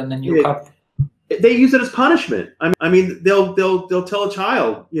word, and then you look up. They use it as punishment. I mean, they'll tell a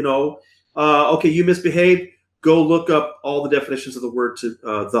child, okay, you misbehaved, go look up all the definitions of the word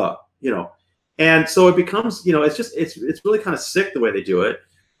to and so it becomes, it's really kind of sick the way they do it.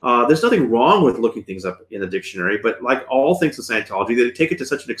 There's nothing wrong with looking things up in the dictionary, but like all things in Scientology, they take it to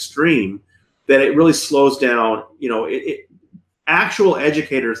such an extreme that it really slows down. Actual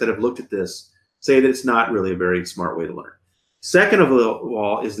educators that have looked at this say that it's not really a very smart way to learn. Second of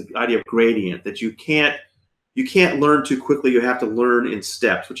all is the idea of gradient, that you can't learn too quickly. You have to learn in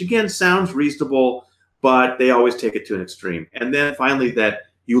steps, which again sounds reasonable, but they always take it to an extreme. And then finally, that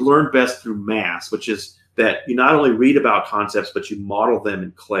you learn best through mass, which is that you not only read about concepts, but you model them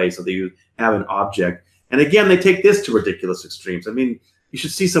in clay so that you have an object. And again, they take this to ridiculous extremes. I mean, you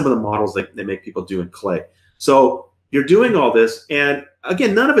should see some of the models that they make people do in clay. So you're doing all this, and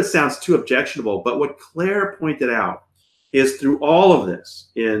again, none of it sounds too objectionable, but what Claire pointed out is through all of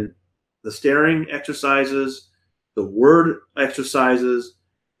this, in the staring exercises, the word exercises,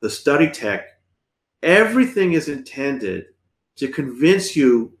 the study tech, everything is intended to convince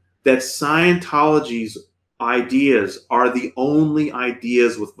you that Scientology's ideas are the only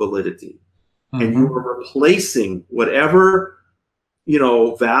ideas with validity. Mm-hmm. And you are replacing whatever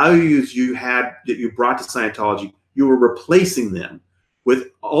values you had that you brought to Scientology, you were replacing them with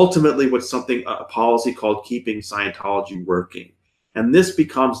ultimately a policy called keeping Scientology working. And this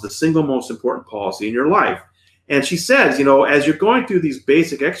becomes the single most important policy in your life. And she says, as you're going through these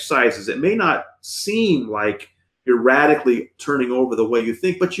basic exercises, it may not seem like you're radically turning over the way you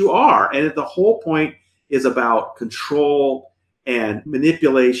think, but you are. And the whole point is about control and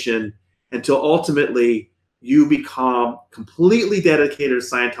manipulation until ultimately you become completely dedicated to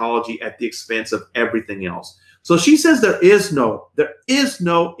Scientology at the expense of everything else. So she says there is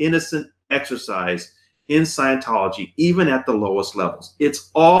no innocent exercise in Scientology, even at the lowest levels. It's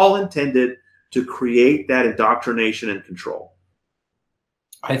all intended to create that indoctrination and control.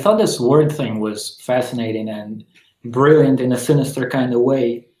 I thought this word thing was fascinating and brilliant in a sinister kind of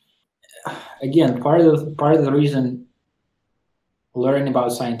way. Again, part of the reason learning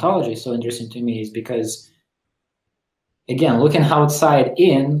about Scientology is so interesting to me is because, again, looking outside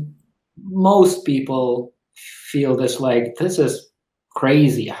in, most people feel this is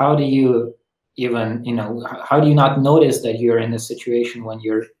crazy. How do you even, how do you not notice that you're in a situation when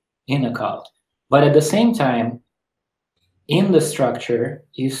you're in a cult? But at the same time, in the structure,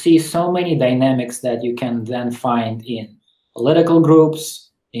 you see so many dynamics that you can then find in political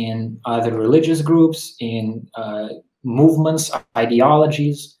groups, in other religious groups, in movements,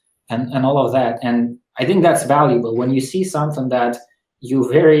 ideologies, and all of that. And I think that's valuable when you see something that you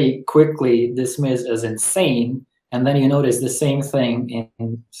very quickly dismiss as insane, and then you notice the same thing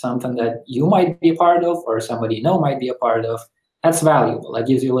in something that you might be a part of or somebody you know might be a part of. That's valuable. That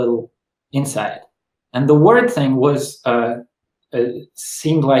gives you a little insight. And the word thing was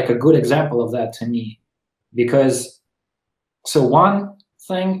seemed like a good example of that to me, because so one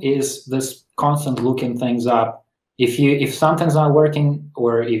thing is this constant looking things up. If something's not working,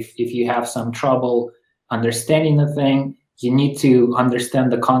 or if you have some trouble understanding the thing, you need to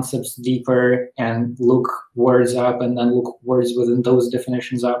understand the concepts deeper and look words up and then look words within those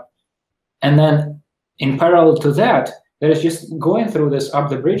definitions up. And then in parallel to that, there's just going through this Up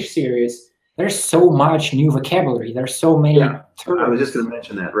the Bridge series, there's so much new vocabulary. There's so many terms. I was just going to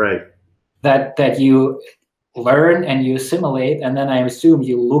mention that, right? That you learn and you assimilate, and then I assume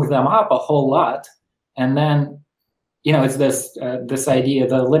you look them up a whole lot, and then it's this idea: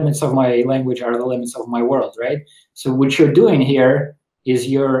 the limits of my language are the limits of my world, right? So what you're doing here is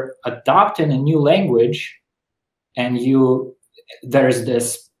you're adopting a new language, and there's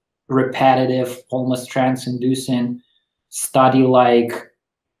this repetitive, almost trance-inducing, study-like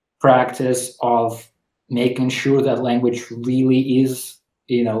practice of making sure that language really is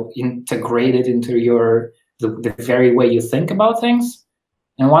integrated into the very way you think about things.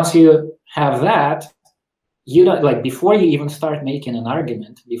 And once you have that, you don't, like, before you even start making an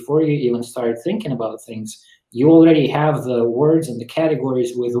argument, before you even start thinking about things, you already have the words and the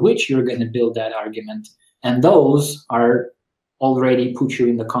categories with which you're going to build that argument, and those are already put you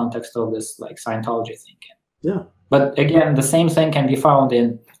in the context of this, like, Scientology thinking. Yeah. But again, the same thing can be found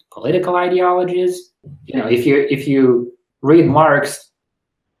in political ideologies. If you read Marx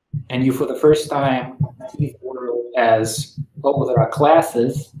and you for the first time see the world as, oh, there are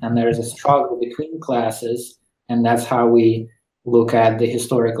classes and there's a struggle between classes, and that's how we look at the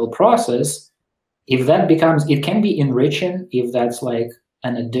historical process, if that becomes, it can be enriching if that's like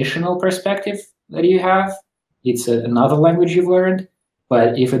an additional perspective that you have. It's another language you've learned.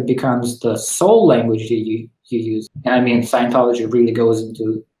 But if it becomes the sole language you use, and I mean, Scientology really goes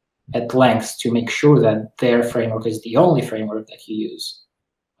into at lengths to make sure that their framework is the only framework that you use,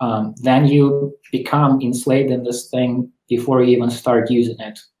 then you become enslaved in this thing before you even start using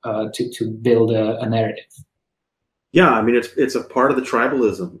it to build a narrative. Yeah, I mean, it's a part of the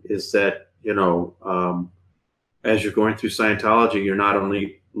tribalism is that, as you're going through Scientology, you're not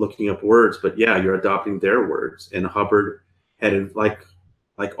only looking up words, but yeah, you're adopting their words. And Hubbard had,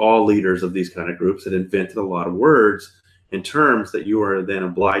 like all leaders of these kind of groups, had invented a lot of words and terms that you are then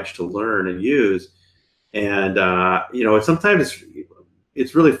obliged to learn and use. And sometimes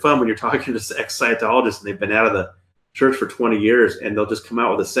it's really fun when you're talking to ex-Scientologists and they've been out of the church for 20 years and they'll just come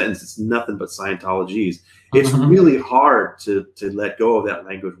out with a sentence that's nothing but Scientologese. It's really hard to let go of that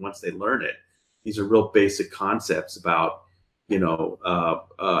language once they learn it. These are real basic concepts about how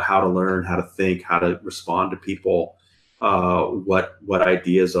to learn, how to think, how to respond to people, what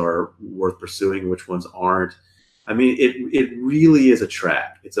ideas are worth pursuing, which ones aren't. I mean, it really is a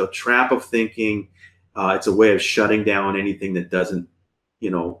trap. It's a trap of thinking. It's a way of shutting down anything that doesn't,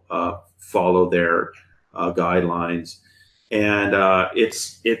 follow their guidelines, and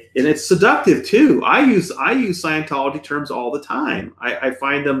it's seductive too. I use Scientology terms all the time. I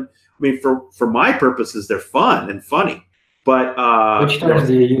find them. I mean, for my purposes, they're fun and funny. But which terms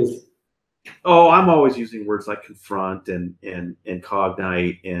do you use? Oh, I'm always using words like confront and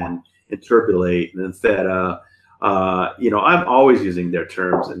cognite and interpolate and theta. I'm always using their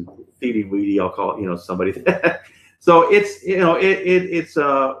terms, and feedy weedy, I'll call somebody that. So it's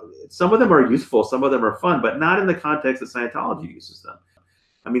some of them are useful, some of them are fun, but not in the context that Scientology uses them.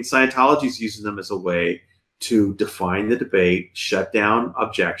 I mean, Scientology's using them as a way to define the debate, shut down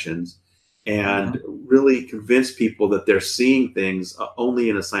objections, and really convince people that they're seeing things only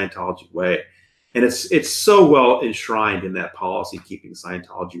in a Scientology way. And it's so well enshrined in that policy, keeping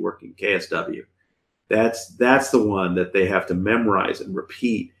Scientology working, KSW. That's the one that they have to memorize and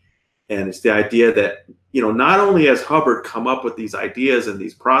repeat. And it's the idea that, not only has Hubbard come up with these ideas and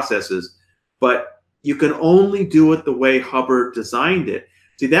these processes, but you can only do it the way Hubbard designed it.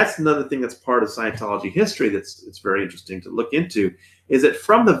 See, that's another thing that's part of Scientology history it's very interesting to look into, is that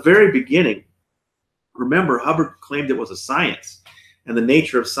from the very beginning, remember, Hubbard claimed it was a science. And the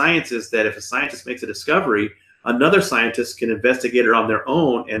nature of science is that if a scientist makes a discovery, another scientist can investigate it on their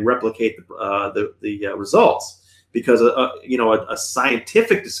own and replicate the results. Because a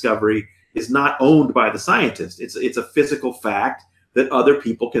scientific discovery is not owned by the scientist. It's a physical fact that other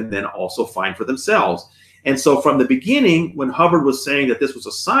people can then also find for themselves. And so from the beginning, when Hubbard was saying that this was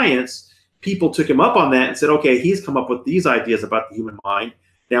a science, people took him up on that and said, okay, he's come up with these ideas about the human mind.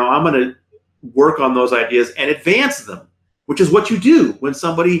 Now I'm going to work on those ideas and advance them, which is what you do when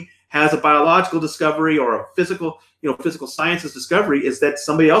somebody has a biological discovery or a physical sciences discovery, is that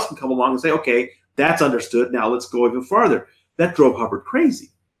somebody else can come along and say, okay, that's understood. Now let's go even farther. That drove Hubbard crazy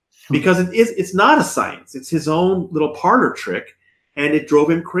because it's not a science. It's his own little parlor trick. And it drove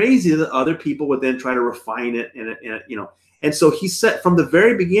him crazy that other people would then try to refine it. And so he said from the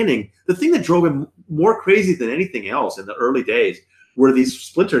very beginning, the thing that drove him more crazy than anything else in the early days were these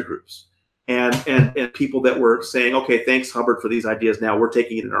splinter groups. and people that were saying, okay, thanks Hubbard for these ideas. Now we're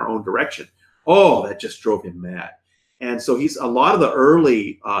taking it in our own direction. Oh, that just drove him mad. And so a lot of the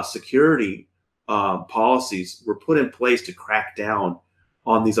early security policies were put in place to crack down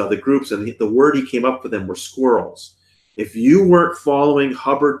on these other groups. And the word he came up with them were squirrels. If you weren't following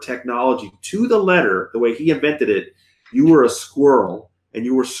Hubbard technology to the letter, the way he invented it, you were a squirrel, and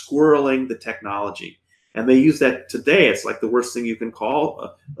you were squirreling the technology. And they use that today. It's like the worst thing you can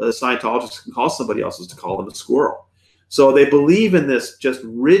call a Scientologist can call somebody else is to call them a squirrel. So they believe in this just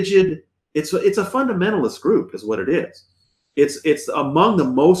rigid. It's a fundamentalist group, is what it is. It's among the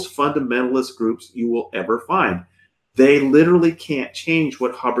most fundamentalist groups you will ever find. They literally can't change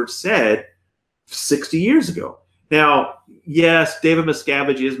what Hubbard said 60 years ago. Now, yes, David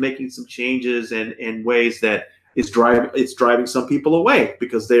Miscavige is making some changes in ways that it's driving some people away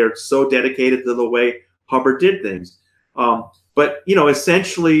because they are so dedicated to the way Hubbard did things. But,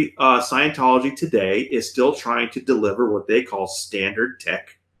 essentially, Scientology today is still trying to deliver what they call standard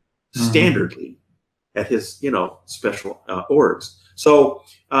tech standardly at his, special orgs. So,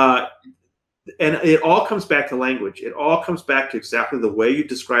 and it all comes back to language. It all comes back to exactly the way you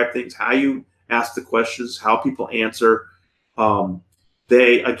describe things, how you ask the questions, how people answer.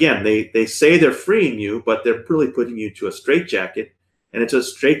 They say they're freeing you, but they're really putting you to a straitjacket, and it's a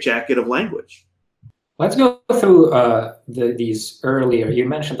straitjacket of language. Let's go through these earlier. You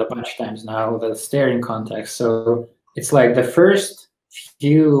mentioned a bunch of times now the staring context. So it's like the first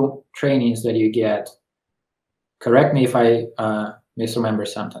few trainings that you get. Correct me if I misremember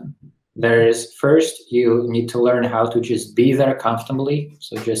something. There's first you need to learn how to just be there comfortably.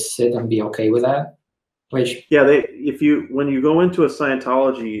 So just sit and be okay with that. Which when you go into a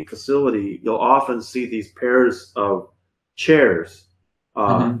Scientology facility, you'll often see these pairs of chairs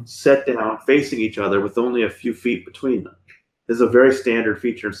set down facing each other with only a few feet between them. This is a very standard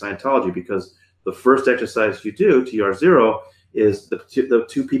feature in Scientology because the first exercise you do, TR0, is the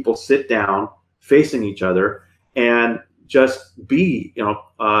two people sit down facing each other and just be,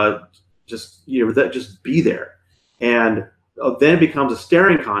 just be there. And then it becomes a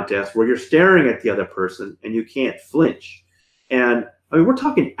staring contest where you're staring at the other person and you can't flinch. And I mean, we're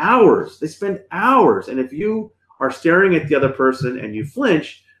talking hours. They spend hours. And if you are staring at the other person and you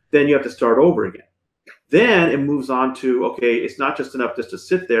flinch, then you have to start over again. Then it moves on to, okay, it's not just enough just to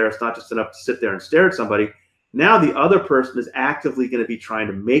sit there. It's not just enough to sit there and stare at somebody. Now the other person is actively going to be trying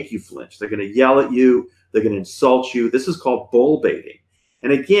to make you flinch. They're going to yell at you. They're going to insult you. This is called bullbaiting.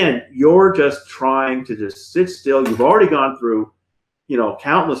 And again, you're just trying to just sit still. You've already gone through,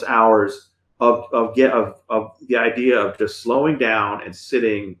 countless hours of the idea of just slowing down and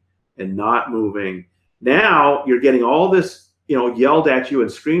sitting and not moving. Now you're getting all this, yelled at you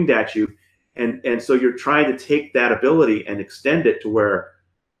and screamed at you. And so you're trying to take that ability and extend it to where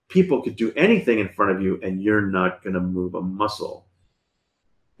people could do anything in front of you and you're not going to move a muscle.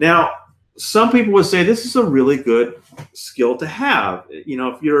 Now, some people would say this is a really good skill to have.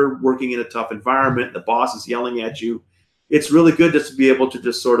 If you're working in a tough environment, the boss is yelling at you, it's really good just to be able to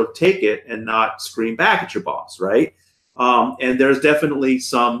just sort of take it and not scream back at your boss, right? And there's definitely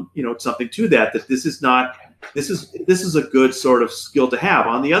some, something to that this is a good sort of skill to have.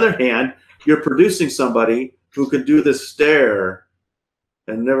 On the other hand, you're producing somebody who can do this stare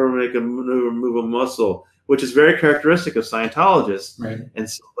and never move a muscle, which is very characteristic of Scientologists. Right. And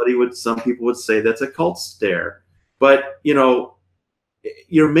some people would say that's a cult stare. But,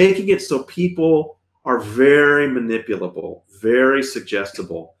 you're making it so people are very manipulable, very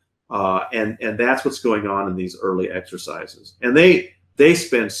suggestible. And that's what's going on in these early exercises. And they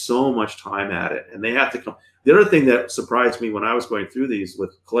spend so much time at it, and they have to come. The other thing that surprised me when I was going through these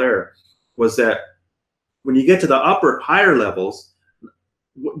with Claire was that when you get to the higher levels,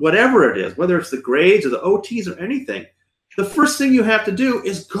 whatever it is, whether it's the grades or the OTs or anything, the first thing you have to do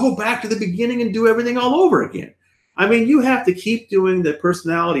is go back to the beginning and do everything all over again. I mean, you have to keep doing the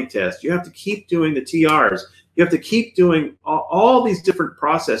personality test. You have to keep doing the TRs. You have to keep doing all these different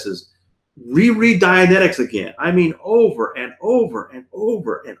processes, reread Dianetics again. I mean, over and over and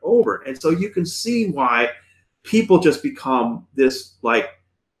over and over. And so you can see why people just become this, like,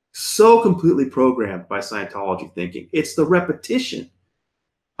 so completely programmed by Scientology thinking. It's the repetition.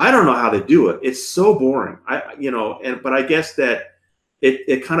 I don't know how they do it. It's so boring. But I guess that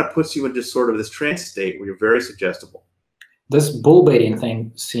it kind of puts you into sort of this trance state where you're very suggestible. This bullbaiting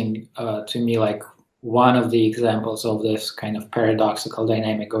thing seemed to me like one of the examples of this kind of paradoxical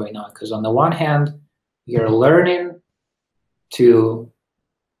dynamic going on. Because on the one hand, you're learning to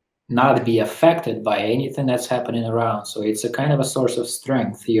not be affected by anything that's happening around. So it's a kind of a source of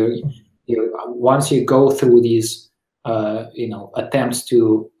strength. Once you go through these attempts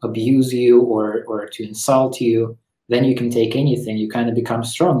to abuse you or to insult you, then you can take anything. You kind of become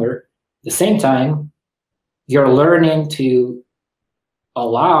stronger. At the same time, you're learning to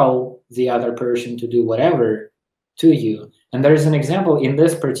allow the other person to do whatever to you. And there's an example in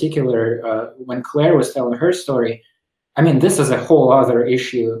this particular, when Claire was telling her story. I mean, this is a whole other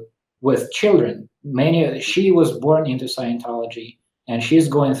issue with children. She was born into Scientology, and she's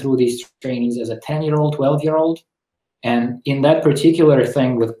going through these trainings as a 10-year-old, 12-year-old. And in that particular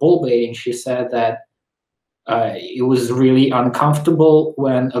thing with bullbaiting, she said that it was really uncomfortable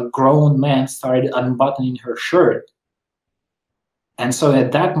when a grown man started unbuttoning her shirt. And so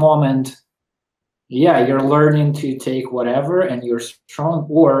at that moment, yeah, you're learning to take whatever and you're strong,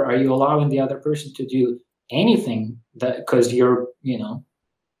 or are you allowing the other person to do anything that because you're,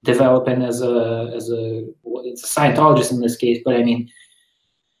 developing as a Scientologist in this case. But I mean,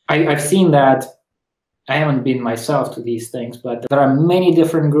 I've seen that. I haven't been myself to these things, but there are many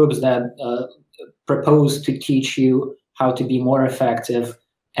different groups that propose to teach you how to be more effective.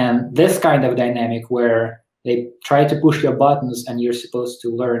 And this kind of dynamic where they try to push your buttons and you're supposed to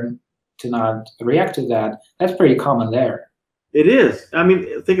learn to not react to that, that's pretty common there. It is. I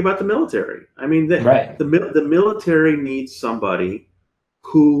mean, think about the military. I mean, the military needs somebody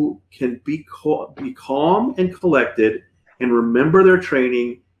who can be calm and collected and remember their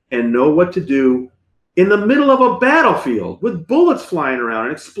training and know what to do in the middle of a battlefield with bullets flying around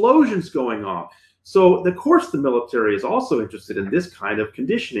and explosions going off. So, of course, the military is also interested in this kind of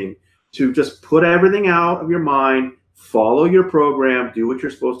conditioning to just put everything out of your mind, follow your program, do what you're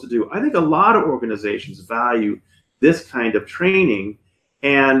supposed to do. I think a lot of organizations value this kind of training,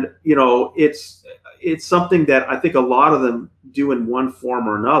 and it's something that I think a lot of them do in one form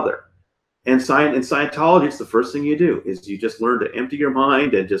or another. And in Scientology, it's the first thing you do is you just learn to empty your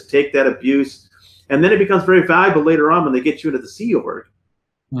mind and just take that abuse. And then it becomes very valuable later on when they get you into the Sea Org.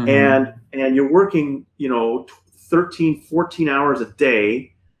 Mm-hmm. And you're working, 13, 14 hours a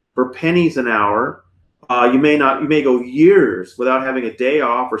day for pennies an hour. You may go years without having a day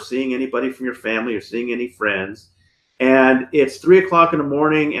off or seeing anybody from your family or seeing any friends. And it's 3 o'clock in the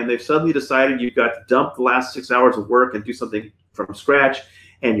morning and they've suddenly decided you've got to dump the last 6 hours of work and do something from scratch.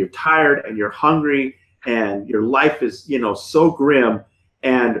 And you're tired and you're hungry and your life is, so grim.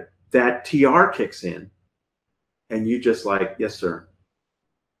 And that TR kicks in and you just like, yes, sir.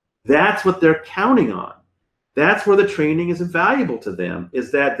 That's what they're counting on. That's where the training is invaluable to them,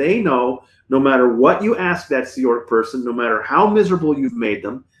 is that they know no matter what you ask that Sea Org person, no matter how miserable you've made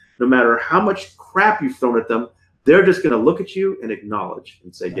them, no matter how much crap you've thrown at them, they're just going to look at you and acknowledge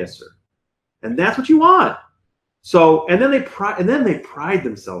and say, yes, sir. And that's what you want. So, and then they pride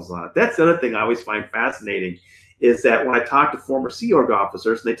themselves on it. That's the other thing I always find fascinating is that when I talk to former Sea Org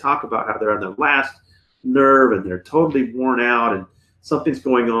officers, and they talk about how they're on their last nerve and they're totally worn out and something's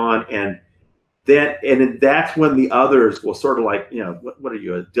going on, and then that's when the others will sort of like, what are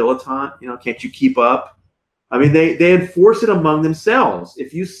you, a dilettante? Can't you keep up? I mean, they enforce it among themselves.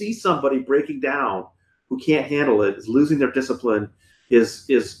 If you see somebody breaking down who can't handle it, is losing their discipline, is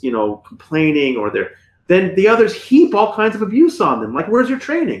complaining, or then the others heap all kinds of abuse on them. Like, where's your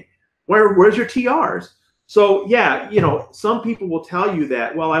training? Where's your TRs? So yeah, some people will tell you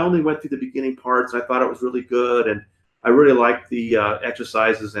that, well, I only went through the beginning parts and I thought it was really good and I really liked the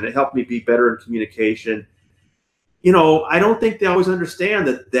exercises and it helped me be better in communication. I don't think they always understand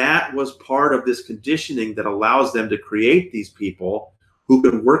that was part of this conditioning that allows them to create these people who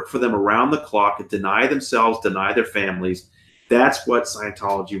can work for them around the clock and deny themselves, deny their families. That's what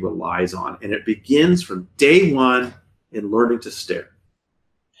Scientology relies on. And it begins from day one in learning to stare.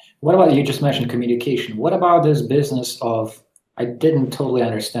 What about, you just mentioned communication. What about this business of, I didn't totally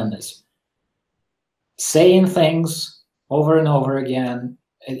understand this, saying things over and over again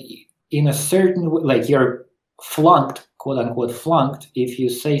in a certain way, like you're flunked, quote unquote flunked, if you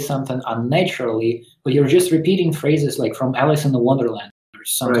say something unnaturally, but you're just repeating phrases like from Alice in the Wonderland or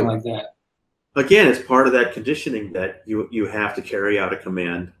something like that. Again, it's part of that conditioning that you have to carry out a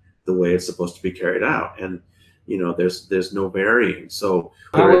command the way it's supposed to be carried out, and there's no varying. So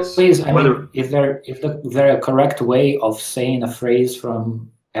is there a correct way of saying a phrase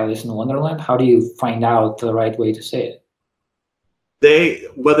from Alice in Wonderland? How do you find out the right way to say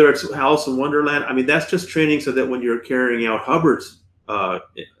it? Whether it's Alice in Wonderland, I mean, that's just training so that when you're carrying out Hubbard's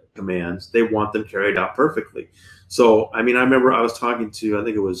commands, they want them carried out perfectly. So, I mean, I remember I was talking to, I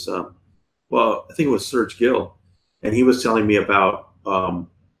think it was Serge Gill, and he was telling me about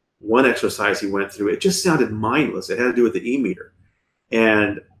one exercise he went through. It just sounded mindless. It had to do with the e-meter,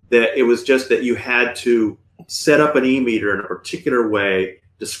 and that it was just that you had to set up an e-meter in a particular way,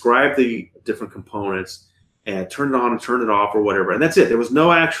 describe the different components, and turn it on and turn it off or whatever. And that's it. There was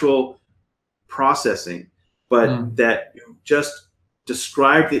no actual processing, but that you just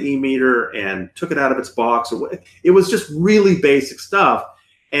described the e-meter and took it out of its box. It was just really basic stuff.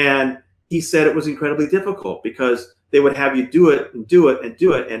 And he said it was incredibly difficult because they would have you do it and do it and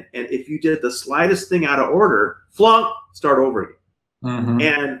do it. And if you did the slightest thing out of order, flunk, start over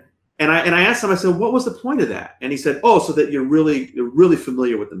again. And I asked him, I said, what was the point of that? And he said, oh, so that you're really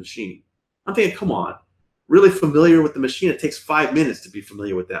familiar with the machine. I'm thinking, come on, really familiar with the machine? It takes 5 minutes to be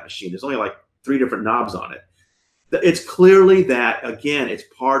familiar with that machine. There's only like 3 different knobs on it. It's clearly that, again, it's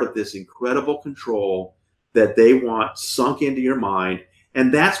part of this incredible control that they want sunk into your mind.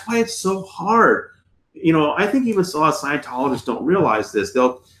 And that's why it's so hard. You know, I think even a lot of Scientologists don't realize this.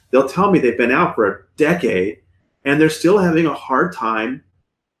 They'll tell me they've been out for a decade and they're still having a hard time,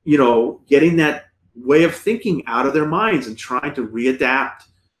 you know, getting that way of thinking out of their minds and trying to readapt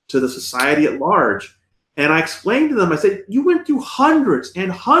to the society at large. And I explained to them, I said, you went through hundreds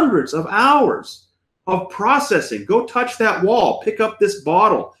and hundreds of hours of processing. Go touch that wall, pick up this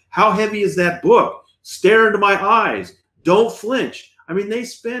bottle. How heavy is that book? Stare into my eyes. Don't flinch. I mean, they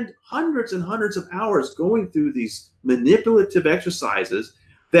spend hundreds and hundreds of hours going through these manipulative exercises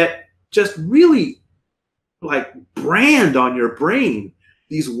that just really like brand on your brain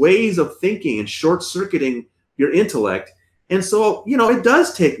these ways of thinking and short-circuiting your intellect. And so, you know, it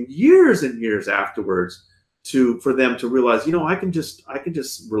does take years and years afterwards for them to realize, you know, I can just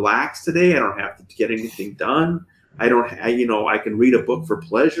relax today. I don't have to get anything done. I can read a book for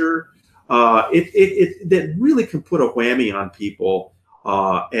pleasure. That really can put a whammy on people.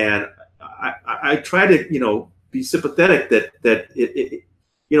 And I try to, you know, be sympathetic that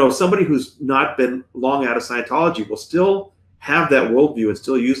you know, somebody who's not been long out of Scientology will still have that worldview and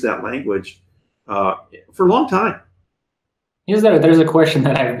still use that language for a long time. There's a question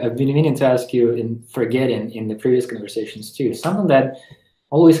that I've been meaning to ask you and forgetting in the previous conversations too. Something that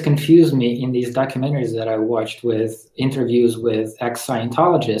always confused me in these documentaries that I watched with interviews with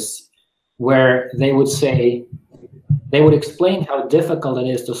ex-Scientologists, where they would explain how difficult it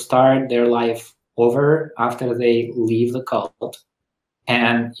is to start their life over after they leave the cult.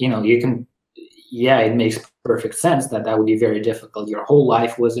 And, you know, it makes perfect sense that would be very difficult. Your whole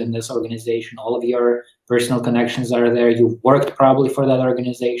life was in this organization. All of your personal connections are there. You worked probably for that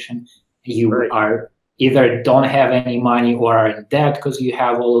organization. You are either don't have any money or are in debt because you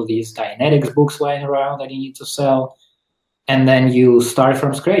have all of these Dianetics books lying around that you need to sell. And then you start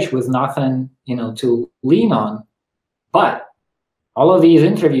from scratch with nothing, you know, to lean on. But all of these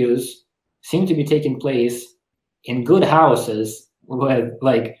interviews seem to be taking place in good houses with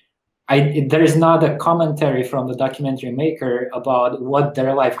like, there is not a commentary from the documentary maker about what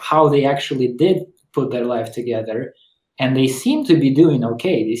their life, how they actually did put their life together. And they seem to be doing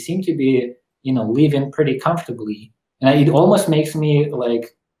okay. They seem to be, you know, living pretty comfortably. And it almost makes me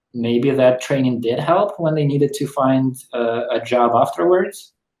like, maybe that training did help when they needed to find a job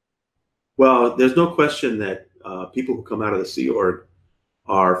afterwards. Well, there's no question that people who come out of the Sea Org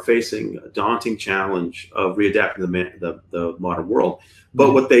are facing a daunting challenge of readapting the modern world.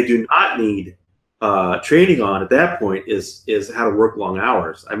 But what they do not need training on at that point is how to work long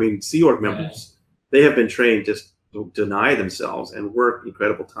hours. I mean, Sea Org members, they have been trained just to deny themselves and work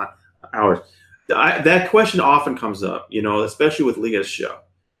incredible hours. That question often comes up, you know, especially with Leah's show.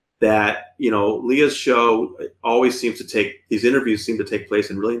 That, you know, Leah's show always seems to these interviews seem to take place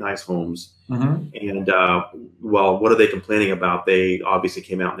in really nice homes. And, well, what are they complaining about? They obviously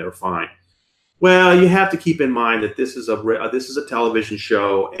came out and they were fine. Well, you have to keep in mind that this is a television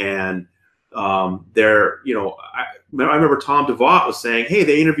show, and you know, I remember Tom DeVos was saying, hey,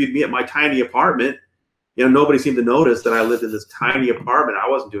 they interviewed me at my tiny apartment. You know, nobody seemed to notice that I lived in this tiny apartment. I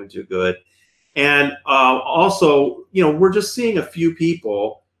wasn't doing too good. And also, you know, we're just seeing a few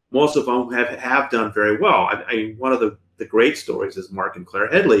people. Most of them have done very well. I mean, one of the great stories is Mark and Claire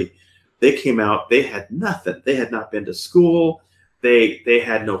Headley. They came out, they had nothing. They had not been to school. They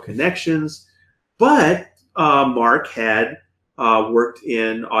had no connections. But Mark had worked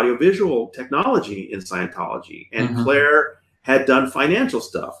in audiovisual technology in Scientology, and Claire had done financial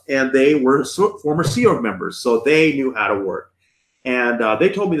stuff. And they were former Sea Org members, so they knew how to work. And they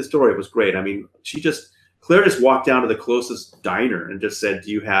told me the story. It was great. I mean, Claire just walked down to the closest diner and just said,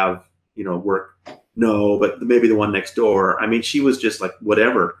 do you have, you know, work? No, but maybe the one next door. I mean, she was just like,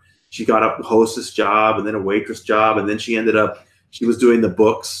 whatever. She got a hostess job and then a waitress job. And then she was doing the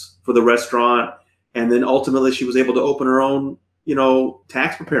books for the restaurant. And then ultimately she was able to open her own, you know,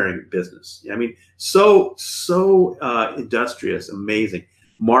 tax preparing business. I mean, so industrious, amazing.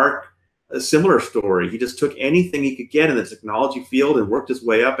 Mark, a similar story. He just took anything he could get in the technology field and worked his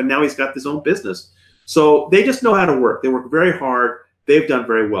way up. And now he's got his own business. So they just know how to work. They work very hard. They've done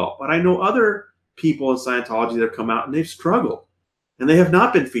very well. But I know other people in Scientology that have come out and they've struggled, and they have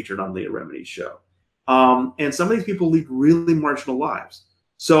not been featured on Leah Remini's show. And some of these people lead really marginal lives.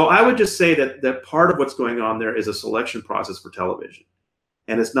 So I would just say that part of what's going on there is a selection process for television.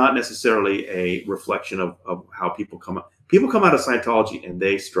 And it's not necessarily a reflection of how people come out. People come out of Scientology and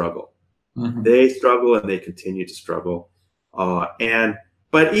they struggle. Mm-hmm. They struggle and they continue to struggle.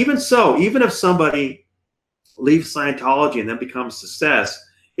 But even so, even if somebody leaves Scientology and then becomes a success,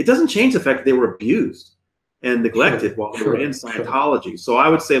 it doesn't change the fact that they were abused and neglected while they were in Scientology. So I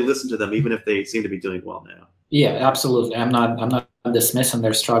would say listen to them, even if they seem to be doing well now. Yeah, absolutely. I'm not dismissing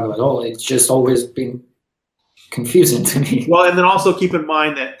their struggle at all. It's just always been confusing to me. Well, and then also keep in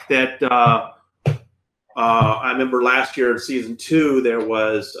mind that I remember last year in season 2, there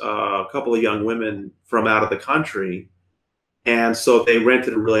was a couple of young women from out of the country. And so they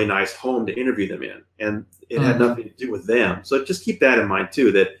rented a really nice home to interview them in, and it had nothing to do with them. So just keep that in mind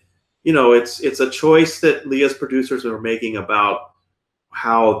too, that, you know, it's a choice that Leah's producers are making about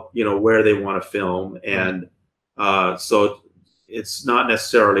how, you know, where they want to film. And so it's not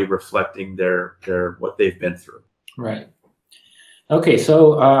necessarily reflecting their what they've been through. Right. Okay.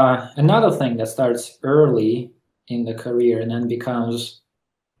 So another thing that starts early in the career and then becomes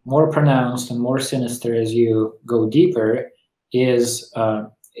more pronounced and more sinister as you go deeper is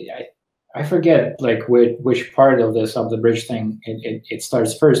I forget like which part of the bridge thing it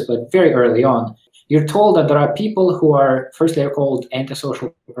starts first, but very early on, you're told that there are people who are, first they're called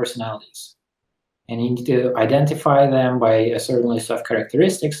antisocial personalities, and you need to identify them by a certain list of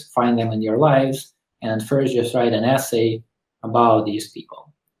characteristics, find them in your lives, and first just write an essay about these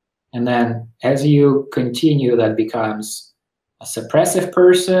people. And then as you continue, that becomes a suppressive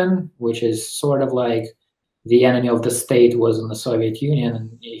person, which is sort of like the enemy of the state was in the Soviet Union,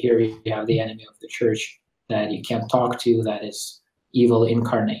 and here you have the enemy of the church that you can't talk to, that is evil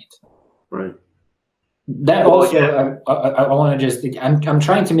incarnate. Right. That also, yeah. I want to just, I'm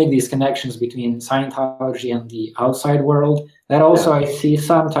trying to make these connections between Scientology and the outside world. That also I see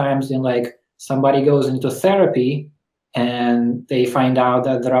sometimes in like somebody goes into therapy and they find out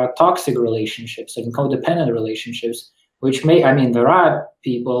that there are toxic relationships and codependent relationships, which may, I mean, there are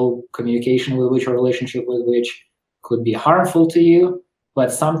people, communication with which or relationship with which could be harmful to you,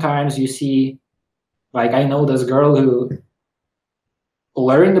 but sometimes you see, like I know this girl who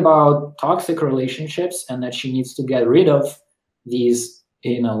learned about toxic relationships and that she needs to get rid of these,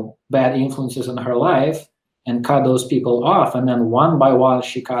 you know, bad influences in her life and cut those people off. And then one by one,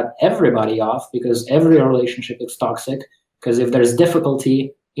 she cut everybody off because every relationship is toxic. Because if there's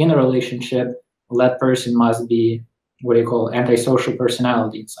difficulty in a relationship, that person must be what do you call antisocial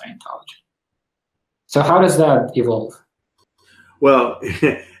personality in Scientology. So how does that evolve? Well,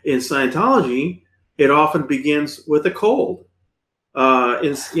 in Scientology, it often begins with a cold.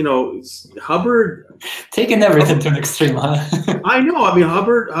 You know, Hubbard taking everything to an extreme, huh? I know. I mean,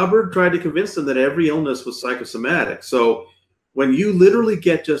 Hubbard tried to convince them that every illness was psychosomatic. So when you literally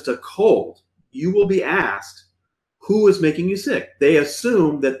get just a cold, you will be asked who is making you sick. They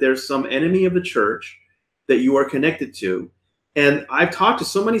assume that there's some enemy of the church that you are connected to. And I've talked to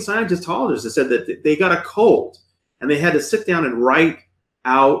so many Scientologists that said that they got a cold and they had to sit down and write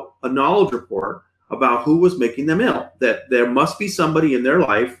out a knowledge report about who was making them ill, that there must be somebody in their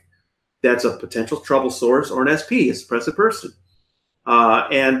life that's a potential trouble source or an SP, a suppressive person.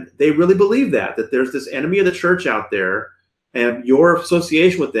 And they really believe that there's this enemy of the church out there and your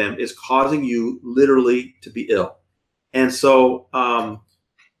association with them is causing you literally to be ill. And so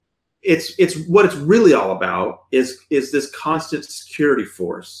it's what it's really all about is this constant security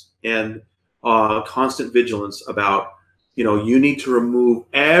force and constant vigilance about, you know, you need to remove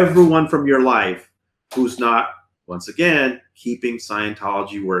everyone from your life who's not, once again, keeping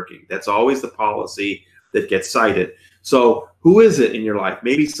Scientology working. That's always the policy that gets cited. So who is it in your life?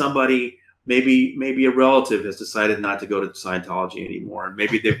 Maybe somebody, maybe a relative has decided not to go to Scientology anymore. And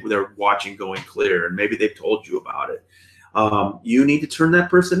maybe they're watching Going Clear and maybe they've told you about it. You need to turn that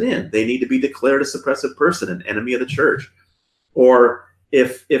person in. They need to be declared a suppressive person, an enemy of the church. Or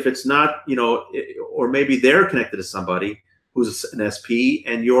if it's not, you know, or maybe they're connected to somebody who's an SP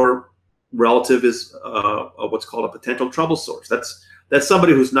and your relative is what's called a potential trouble source. That's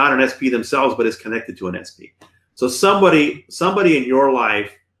somebody who's not an SP themselves, but is connected to an SP. So somebody in your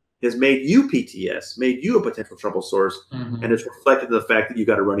life has made you PTS, made you a potential trouble source, and it's reflected in the fact that you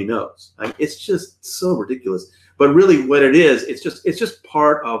got a runny nose. I mean, it's just so ridiculous. But really, what it is, it's just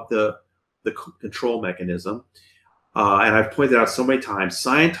part of the control mechanism. And I've pointed out so many times,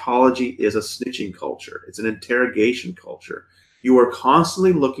 Scientology is a snitching culture. It's an interrogation culture. You are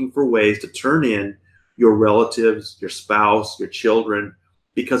constantly looking for ways to turn in your relatives, your spouse, your children,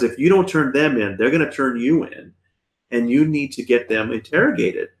 because if you don't turn them in, they're going to turn you in, and you need to get them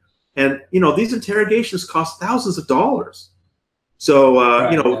interrogated. And, you know, these interrogations cost thousands of dollars. So,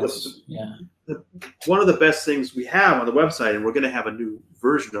 Right, you know, yeah. one of the best things we have on the website, and we're going to have a new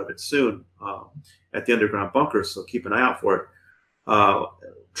version of it soon at the Underground Bunker, so keep an eye out for it.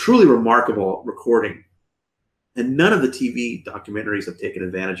 Truly remarkable recording. And none of the TV documentaries have taken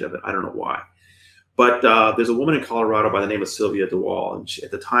advantage of it. I don't know why. But there's a woman in Colorado by the name of Sylvia DeWall, and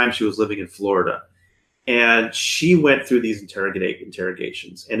at the time she was living in Florida. And she went through these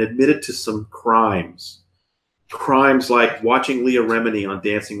interrogations and admitted to some crimes. Crimes like watching Leah Remini on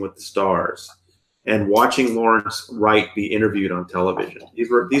Dancing with the Stars and watching Lawrence Wright be interviewed on television. These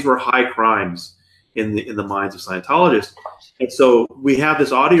were high crimes in the minds of Scientologists. And so we have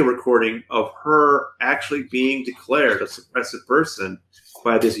this audio recording of her actually being declared a suppressive person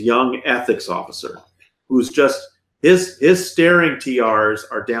by this young ethics officer who's just, his staring TRs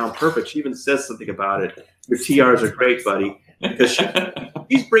are down perfect. She even says something about it. Your TRs are great, buddy, because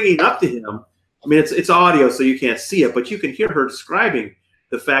she's bringing up to him. I mean, it's audio, so you can't see it, but you can hear her describing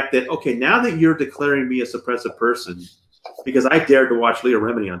the fact that, okay, now that you're declaring me a suppressive person because I dared to watch Leah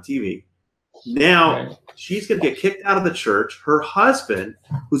Remini on TV, now she's going to get kicked out of the church. Her husband,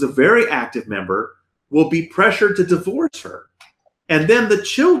 who's a very active member, will be pressured to divorce her. And then the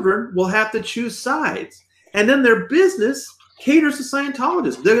children will have to choose sides. And then their business caters to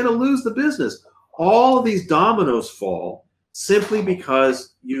Scientologists. They're going to lose the business. All of these dominoes fall simply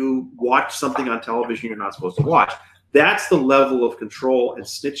because you watch something on television you're not supposed to watch. That's the level of control and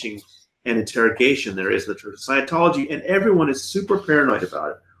snitching and interrogation there is in the Church of Scientology, and everyone is super paranoid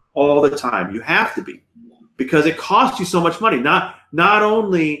about it all the time. You have to be, because it costs you so much money. Not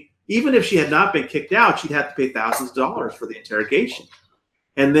only, even if she had not been kicked out, she'd have to pay thousands of dollars for the interrogation.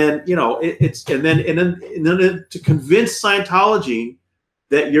 And then, you know, and then to convince Scientology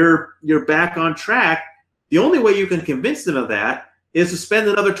that you're back on track, the only way you can convince them of that is to spend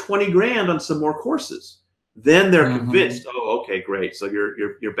another 20 grand on some more courses. Then they're convinced, oh, okay, great. So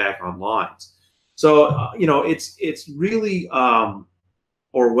you're back on lines. So, you know, it's really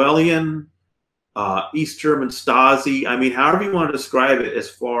Orwellian, East German Stasi. I mean, however you want to describe it, as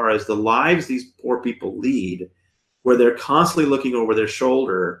far as the lives these poor people lead, where they're constantly looking over their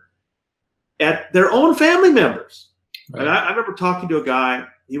shoulder at their own family members. Right. And I remember talking to a guy,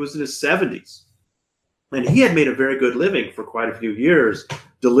 he was in his 70s, and he had made a very good living for quite a few years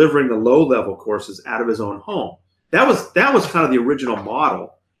delivering the low-level courses out of his own home. That was kind of the original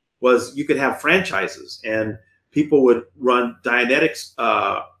model, was you could have franchises and people would run Dianetics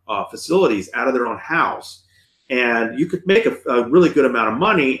facilities out of their own house, and you could make a really good amount of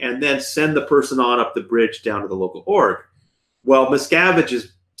money and then send the person on up the bridge down to the local org. Well, Miscavige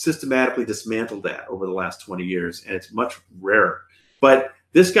has systematically dismantled that over the last 20 years, and it's much rarer. But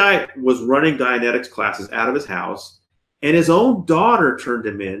this guy was running Dianetics classes out of his house, and his own daughter turned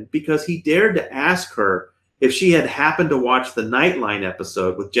him in because he dared to ask her if she had happened to watch the Nightline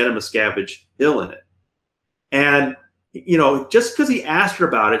episode with Jenna Miscavige Hill in it. And, you know, just because he asked her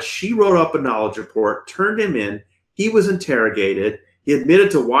about it, she wrote up a knowledge report, turned him in. He was interrogated. He admitted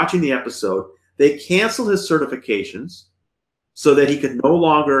to watching the episode. They canceled his certifications so that he could no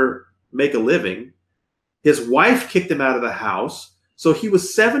longer make a living. His wife kicked him out of the house. So he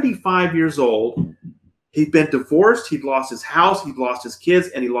was 75 years old. He'd been divorced. He'd lost his house. He'd lost his kids,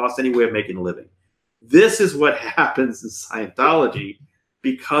 and he lost any way of making a living. This is what happens in Scientology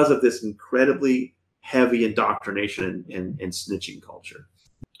because of this incredibly heavy indoctrination and snitching culture.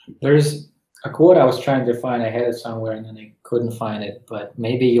 There's a quote I was trying to find. I had it somewhere and then I couldn't find it, but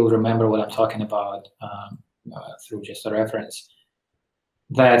maybe you'll remember what I'm talking about through just a reference.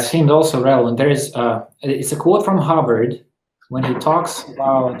 That seemed also relevant. It's a quote from Hubbard when he talks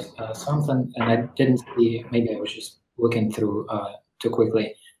about something, and I didn't see, maybe I was just looking through too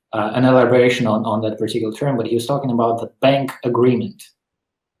quickly, an elaboration on that particular term, but he was talking about the bank agreement,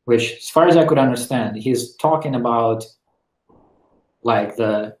 which, as far as I could understand, he's talking about like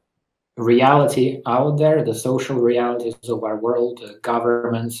the reality out there, the social realities of our world, the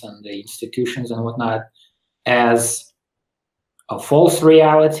governments and the institutions and whatnot, as a false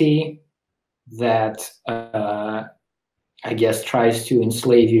reality that I guess tries to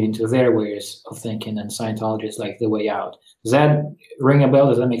enslave you into their ways of thinking, and Scientology is like the way out. Does that ring a bell?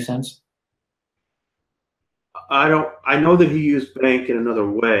 Does that make sense? I know that he used bank in another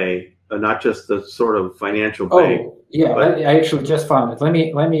way, not just the sort of financial bank. Oh, yeah, I actually just found it. Let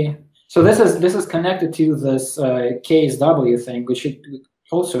me. So this is connected to this KSW thing, which should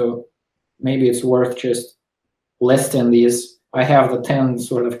also, maybe it's worth just listing these. I have the 10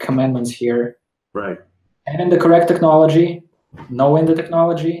 sort of commandments here. Right. having the correct technology, knowing the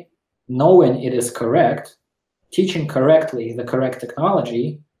technology, knowing it is correct, teaching correctly the correct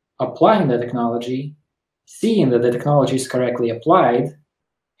technology, applying the technology, seeing that the technology is correctly applied,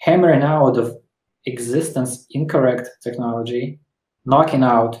 hammering out of existence incorrect technology, knocking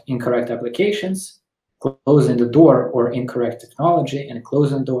out incorrect applications, closing the door or incorrect technology, and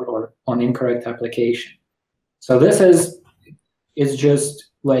closing the door or on incorrect application. So this is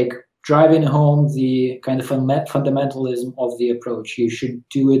just like driving home the kind of fundamentalism of the approach. You should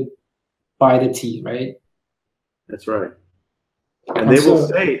do it by the T, right? That's right. And they will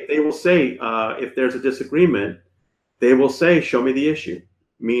say, if there's a disagreement, they will say, show me the issue,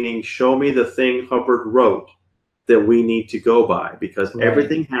 meaning show me the thing Hubbard wrote that we need to go by, because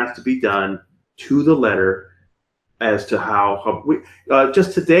everything has to be done to the letter as to how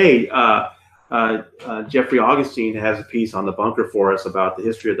just today, Jeffrey Augustine has a piece on the bunker for us about the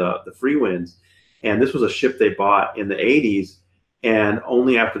history of the Free Winds. And this was a ship they bought in the 80s. And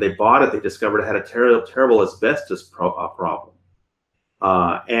only after they bought it, they discovered it had a terrible asbestos problem.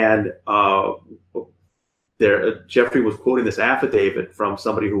 Jeffrey was quoting this affidavit from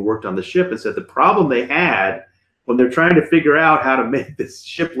somebody who worked on the ship and said the problem they had when they're trying to figure out how to make this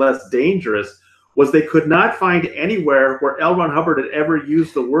ship less dangerous was they could not find anywhere where L. Ron Hubbard had ever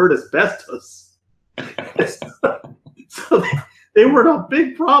used the word asbestos. So they were in a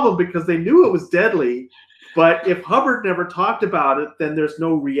big problem because they knew it was deadly. But if Hubbard never talked about it, then there's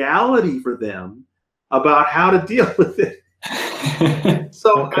no reality for them about how to deal with it.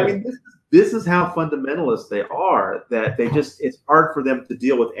 So, I mean, this is how fundamentalist they are, that it's hard for them to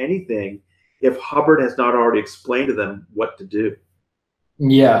deal with anything if Hubbard has not already explained to them what to do.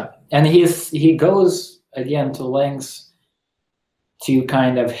 Yeah, and he goes again to lengths to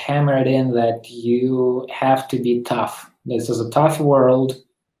kind of hammer it in that you have to be tough. This is a tough world,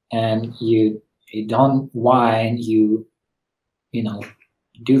 and you don't whine. You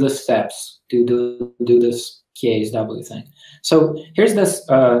do the steps, do this KSW thing. So here's this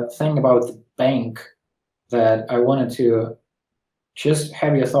thing about the bank that I wanted to just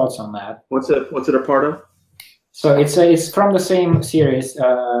have your thoughts on that. What's it a part of? So it's from the same series.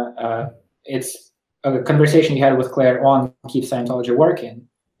 It's a conversation you had with Claire on Keep Scientology Working,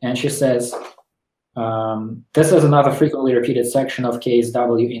 and she says, this is another frequently repeated section of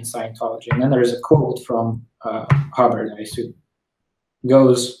KSW in Scientology. And then there's a quote from Hubbard, I assume.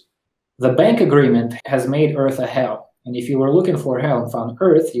 Goes, the bank agreement has made Earth a hell, and if you were looking for hell and found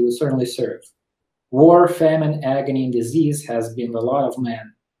Earth, you would certainly serve. War, famine, agony, and disease has been the lot of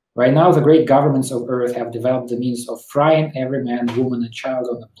man. Right now, the great governments of Earth have developed the means of frying every man, woman, and child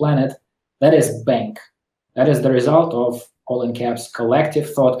on the planet. That is bank. That is the result of, all in caps,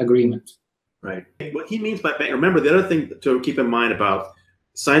 collective thought agreement. Right. What he means by bank, remember, the other thing to keep in mind about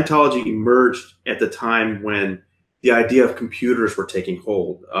Scientology emerged at the time when the idea of computers were taking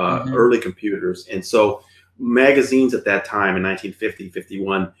hold, early computers. And so magazines at that time in 1950,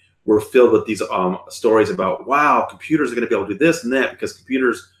 51 were filled with these stories about, wow, computers are going to be able to do this and that, because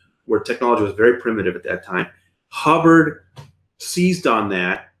computers where technology was very primitive at that time. Hubbard seized on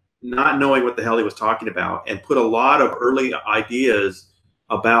that, not knowing what the hell he was talking about, and put a lot of early ideas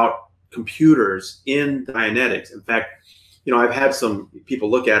about computers in Dianetics. In fact, I've had some people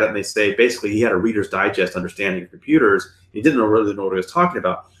look at it and they say basically he had a Reader's Digest understanding of computers. He didn't really know what he was talking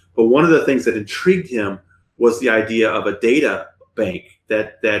about. But one of the things that intrigued him was the idea of a data bank,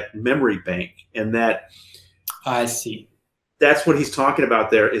 that memory bank, and that I see. That's what he's talking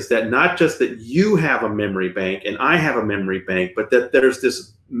about there, is that not just that you have a memory bank and I have a memory bank, but that there's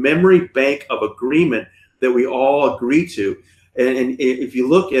this memory bank of agreement that we all agree to. And if you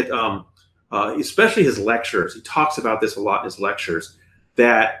look at especially his lectures, he talks about this a lot in his lectures,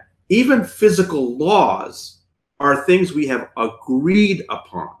 that even physical laws are things we have agreed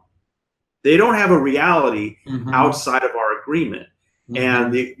upon. They don't have a reality outside of our agreement.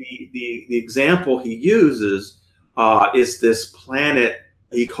 And the example he uses is this planet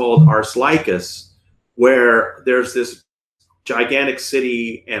he called Arslycus, where there's this gigantic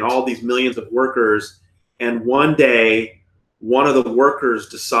city and all these millions of workers, and one day one of the workers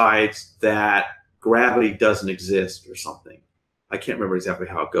decides that gravity doesn't exist or something. I can't remember exactly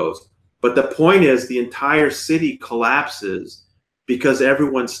how it goes. But the point is the entire city collapses because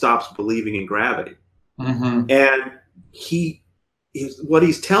everyone stops believing in gravity. And what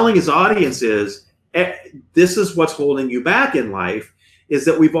he's telling his audience is, this is what's holding you back in life, is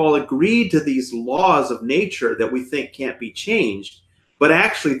that we've all agreed to these laws of nature that we think can't be changed, but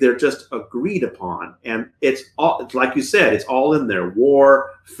actually they're just agreed upon. And it's all, like you said, it's all in there.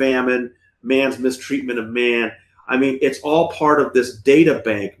 War, famine, man's mistreatment of man, I mean, it's all part of this data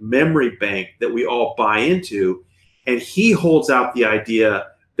bank, memory bank that we all buy into. And he holds out the idea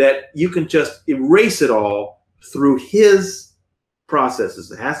that you can just erase it all through his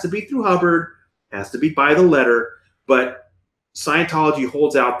processes. It has to be through Hubbard, has to be by the letter, but Scientology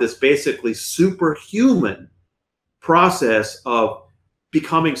holds out this basically superhuman process of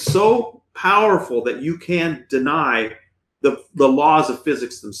becoming so powerful that you can deny the laws of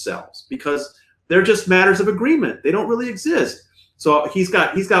physics themselves, because they're just matters of agreement. They don't really exist. So he's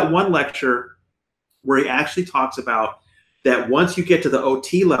got one lecture where he actually talks about that once you get to the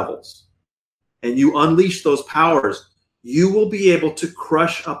OT levels and you unleash those powers, you will be able to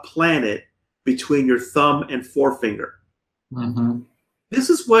crush a planet between your thumb and forefinger. Mm-hmm. This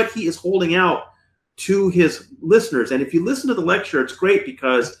is what he is holding out to his listeners. And if you listen to the lecture, it's great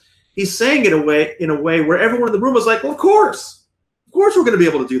because he's saying it in a way where everyone in the room is like, well, of course we're going to be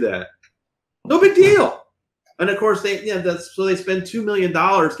able to do that. No big deal. And of course, so they spend $2 million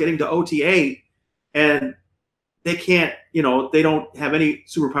getting to OT8, and they can't, they don't have any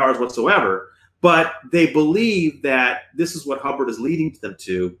superpowers whatsoever, but they believe that this is what Hubbard is leading them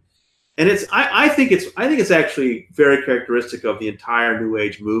to. And I think it's actually very characteristic of the entire New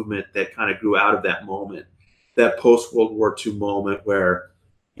Age movement that kind of grew out of that moment, that post-World War II moment where,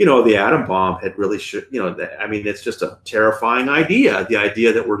 the atom bomb had really it's just a terrifying idea. The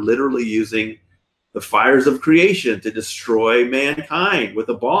idea that we're literally using the fires of creation to destroy mankind with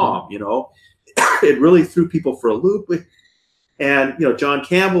a bomb, it really threw people for a loop. And, John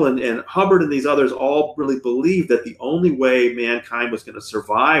Campbell and Hubbard and these others all really believed that the only way mankind was going to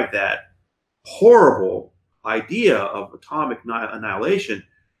survive that horrible idea of atomic annihilation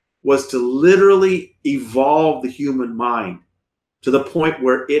was to literally evolve the human mind to the point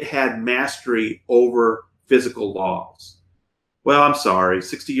where it had mastery over physical laws. Well, I'm sorry,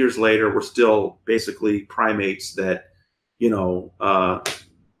 60 years later, we're still basically primates that,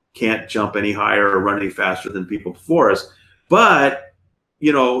 can't jump any higher or run any faster than people before us. But,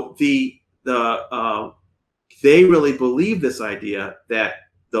 they really believe this idea that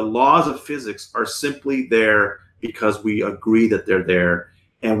the laws of physics are simply there because we agree that they're there,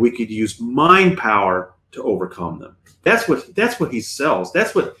 and we could use mind power to overcome them. That's what he sells.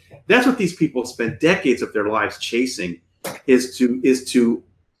 That's what these people spend decades of their lives chasing, is to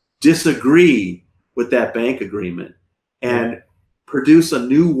disagree with that bank agreement and produce a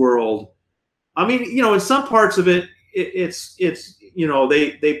new world. I mean, in some parts of it, it's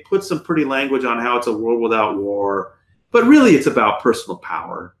they put some pretty language on how it's a world without war, but really it's about personal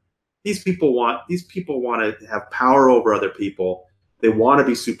power. These people want to have power over other people. They want to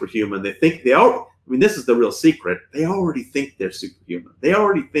be superhuman. They think this is the real secret. They already think they're superhuman. They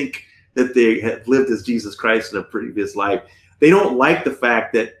already think that they have lived as Jesus Christ in a previous life. They don't like the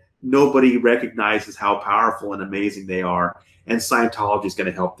fact that nobody recognizes how powerful and amazing they are, and Scientology is going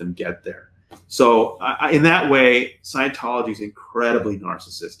to help them get there. So in that way, Scientology is incredibly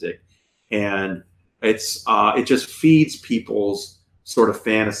narcissistic, and it just feeds people's sort of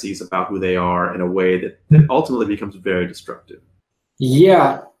fantasies about who they are in a way that ultimately becomes very destructive.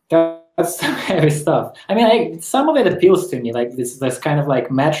 Yeah, that's some heavy stuff. I mean, some of it appeals to me, like this kind of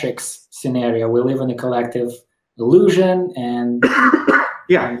like Matrix scenario. We live in a collective illusion, and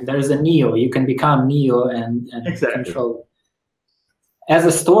and there's a Neo. You can become Neo and exactly. Control. As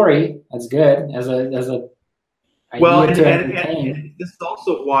a story, that's good. As a well, and this is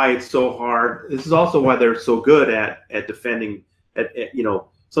also why it's so hard. This is also why they're so good at defending.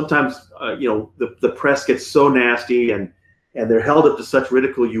 Sometimes the press gets so nasty and they're held up to such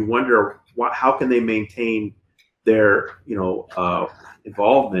ridicule. You wonder how can they maintain their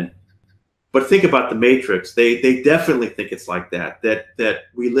involvement. But think about the Matrix. They definitely think it's like that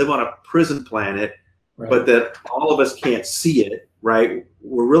we live on a prison planet, right, but that all of us can't see it. Right,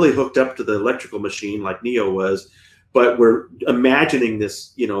 we're really hooked up to the electrical machine like Neo was, but we're imagining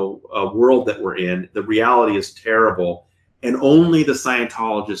this, world that we're in. The reality is terrible, and only the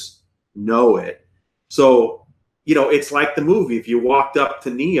Scientologists know it. So, it's like the movie. If you walked up to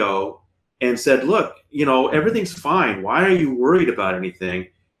Neo and said, "Look, everything's fine. Why are you worried about anything?"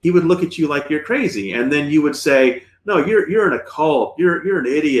 He would look at you like you're crazy, and then you would say, "No, you're in a cult. You're an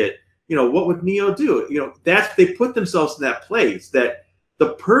idiot." What would Neo do? They put themselves in that place that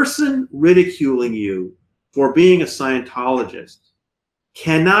the person ridiculing you for being a Scientologist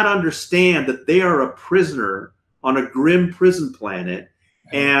cannot understand that they are a prisoner on a grim prison planet,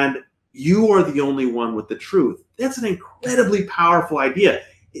 and you are the only one with the truth. That's an incredibly powerful idea.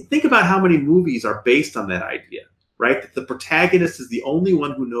 Think about how many movies are based on that idea, right? That the protagonist is the only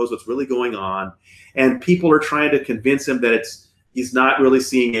one who knows what's really going on, and people are trying to convince him that it's he's not really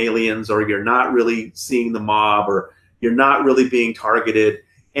seeing aliens, or you're not really seeing the mob, or you're not really being targeted.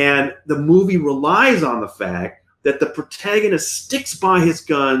 And the movie relies on the fact that the protagonist sticks by his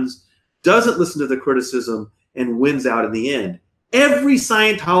guns, doesn't listen to the criticism, and wins out in the end. Every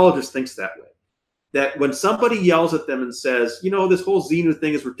Scientologist thinks that way. That when somebody yells at them and says, you know, this whole Xenu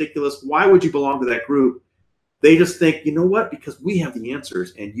thing is ridiculous, why would you belong to that group? They just think, you know what, because we have the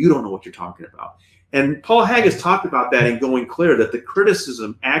answers and you don't know what you're talking about. And Paul Hag has talked about that in Going Clear, that the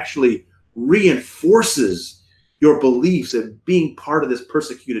criticism actually reinforces your beliefs and being part of this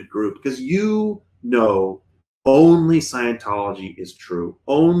persecuted group, because you know only Scientology is true.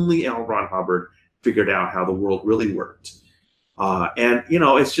 Only L. Ron Hubbard figured out how the world really worked. And, you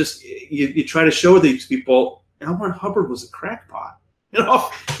know, it's just, you try to show these people, L. Ron Hubbard was a crackpot. You know,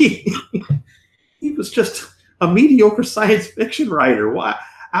 he was just a mediocre science fiction writer. Why?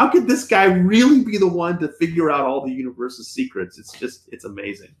 How could this guy really be the one to figure out all the universe's secrets? It's just, it's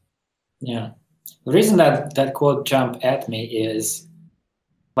amazing. Yeah. The reason that that quote jumped at me is,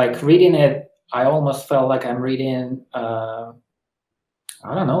 like, reading it, I almost felt like I'm reading, I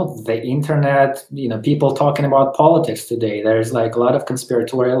don't know, the internet, you know, people talking about politics today. There's like a lot of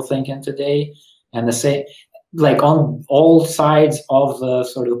conspiratorial thinking today, and the same, like on all sides of the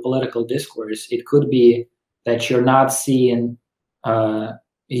sort of political discourse. It could be that you're not seeing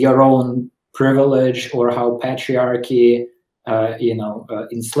your own privilege or how patriarchy,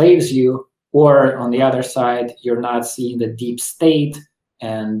 enslaves you, or on the other side, you're not seeing the deep state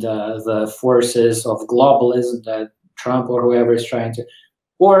and the forces of globalism that Trump or whoever is trying to,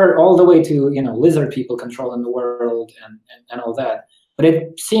 or all the way to, you know, lizard people controlling the world and all that. But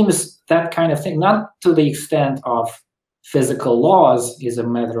it seems that kind of thing, not to the extent of physical laws, is a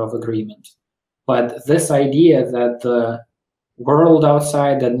matter of agreement. But this idea that the world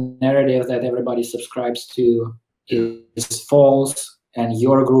outside, the narrative that everybody subscribes to, is false and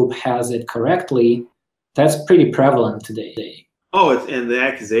your group has it correctly, that's pretty prevalent today. Oh, and the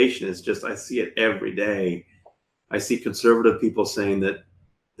accusation is just, I see it every day. I see conservative people saying that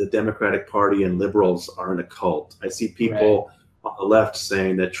the Democratic Party and liberals are in a cult. I see people on the left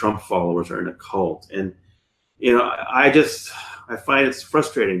saying that Trump followers are in a cult. And, you know, I find it's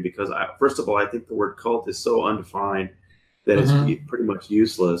frustrating because, first of all, I think the word cult is so undefined that it's pretty much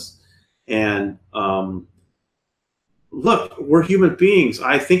useless. And look, we're human beings.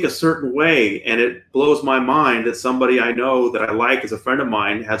 I think a certain way, and it blows my mind that somebody I know that I like as a friend of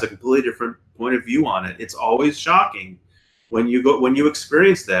mine has a completely different point of view on it. It's always shocking when you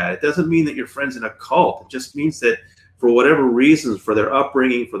experience that. It doesn't mean that your friend's in a cult. It just means that for whatever reasons, for their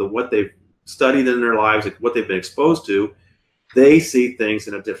upbringing, for what they've studied in their lives, what they've been exposed to, they see things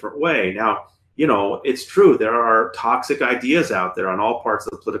in a different way. Now, you know, it's true, there are toxic ideas out there on all parts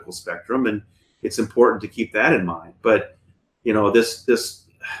of the political spectrum, and it's important to keep that in mind. But, you know, this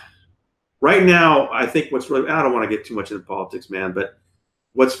right now, I think what's really, I don't want to get too much into politics, man, but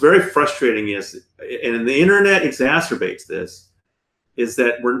what's very frustrating is, and the internet exacerbates this, is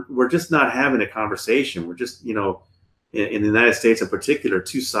that we're just not having a conversation. We're just, you know, in the United States in particular,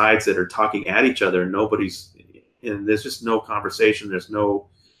 two sides that are talking at each other, and there's just no conversation. There's no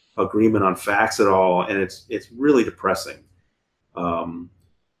agreement on facts at all, and it's really depressing.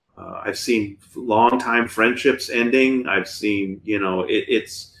 I've seen long-time friendships ending. I've seen, you know,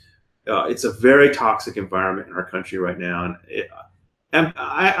 it's a very toxic environment in our country right now, and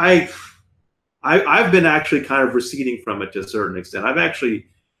I've been actually kind of receding from it to a certain extent.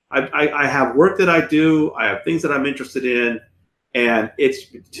 I have work that I do. I have things that I'm interested in, and it's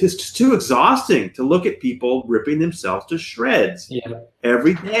just too exhausting to look at people ripping themselves to shreds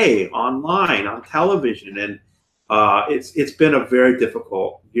every day online, on television, and it's been a very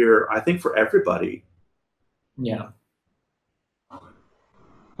difficult year, I think, for everybody. Yeah.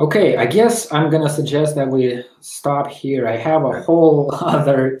 Okay, I guess I'm gonna suggest that we stop here. I have a whole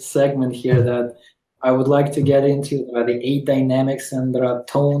other segment here that I would like to get into, the 8 dynamics and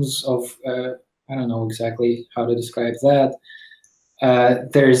tones of, I don't know exactly how to describe that.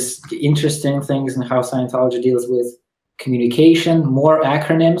 There's interesting things in how Scientology deals with communication, more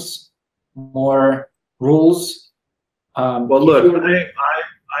acronyms, more rules. Well, look,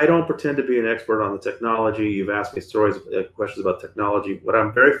 I don't pretend to be an expert on the technology. You've asked me questions about technology, but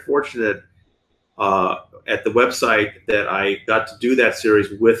I'm very fortunate at the website that I got to do that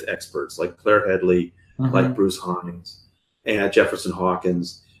series with experts like Claire Headley, like Bruce Hines, and Jefferson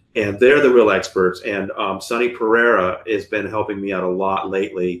Hawkins, and they're the real experts. And Sonny Pereira has been helping me out a lot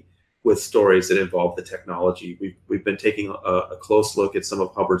lately with stories that involve the technology. We've been taking a close look at some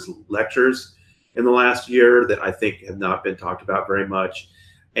of Hubbard's lectures in the last year that I think have not been talked about very much.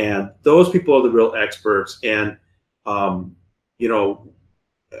 And those people are the real experts. And, you know,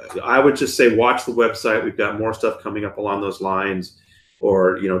 I would just say watch the website. We've got more stuff coming up along those lines.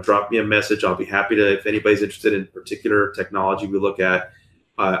 Or, you know, drop me a message. I'll be happy to, if anybody's interested in particular technology we look at,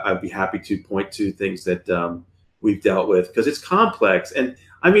 I'd be happy to point to things that we've dealt with, because it's complex. And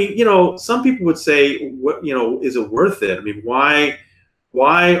I mean, you know, some people would say, what, you know, is it worth it? I mean, why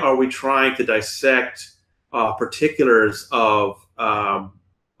are we trying to dissect particulars of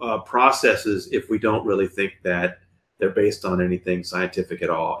processes if we don't really think that they're based on anything scientific at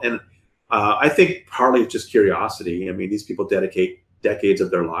all? And I think partly it's just curiosity. I mean, these people dedicate decades of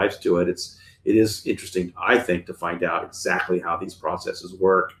their lives to it. It is interesting, I think, to find out exactly how these processes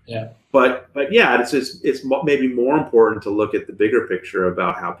work. Yeah. But yeah, it's maybe more important to look at the bigger picture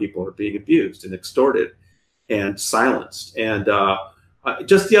about how people are being abused and extorted and silenced. And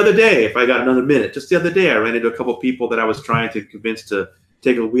just the other day, if I got another minute, just the other day, I ran into a couple of people that I was trying to convince to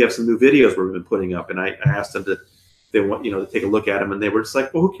take a. We have some new videos we've been putting up, and I asked them to. They want, you know, to take a look at them, and they were just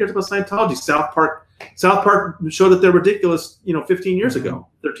like, well, who cares about Scientology? South Park showed that they're ridiculous, you know, 15 years ago,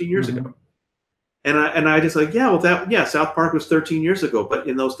 13 years ago. And I just like, yeah, well, South Park was 13 years ago, but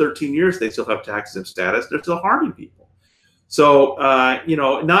in those 13 years, they still have tax exempt status. They're still harming people. So, you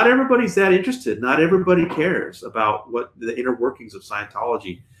know, not everybody's that interested. Not everybody cares about what the inner workings of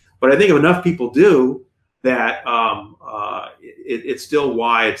Scientology. But I think if enough people do, that it's still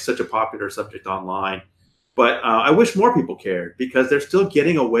why it's such a popular subject online. But I wish more people cared, because they're still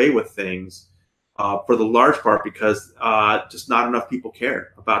getting away with things for the large part because just not enough people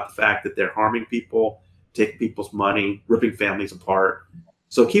care about the fact that they're harming people, taking people's money, ripping families apart.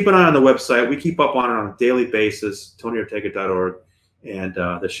 So keep an eye on the website. We keep up on it on a daily basis, TonyOrtega.org, and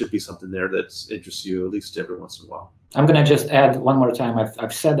there should be something there that interests you at least every once in a while. I'm going to just add one more time.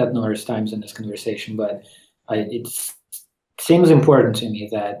 I've said that numerous times in this conversation, but it seems important to me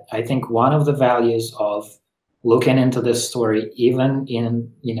that I think one of the values of looking into this story, even in,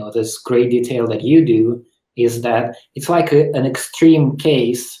 you know, this great detail that you do, is that it's like an extreme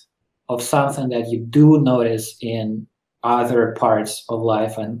case of something that you do notice in other parts of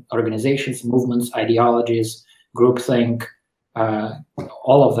life and organizations, movements, ideologies, groupthink,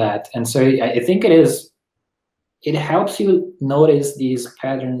 all of that. And so I think it helps you notice these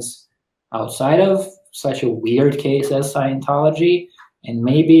patterns outside of such a weird case as Scientology. And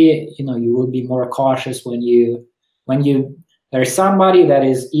maybe, you know, you will be more cautious when there's somebody that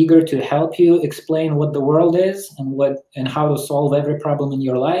is eager to help you explain what the world is and how to solve every problem in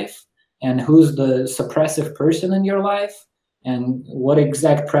your life, and who's the suppressive person in your life, and what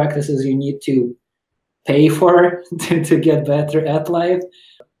exact practices you need to pay for to get better at life.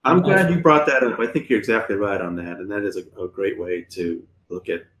 I'm glad you brought that up. I think you're exactly right on that. And that is a great way to look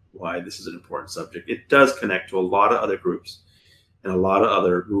at why this is an important subject. It does connect to a lot of other groups and a lot of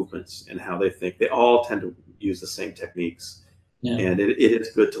other movements and how they think. They all tend to use the same techniques. Yeah. And it is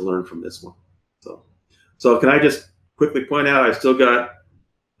good to learn from this one. So can I just quickly point out, I still got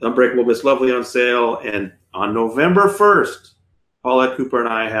Unbreakable Miss Lovely on sale. And on November 1st, Paulette Cooper and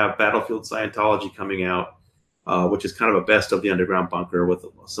I have Battlefield Scientology coming out, which is kind of a best of the underground bunker with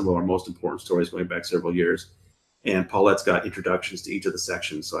some of our most important stories going back several years. And Paulette's got introductions to each of the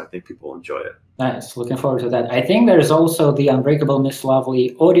sections, so I think people will enjoy it. Nice. Looking forward to that. I think there's also the Unbreakable Miss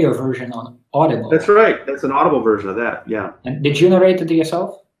Lovely audio version on Audible. That's right. That's an Audible version of that, yeah. And did you narrate it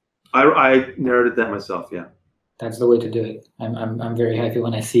yourself? I narrated that myself, yeah. That's the way to do it. I'm very happy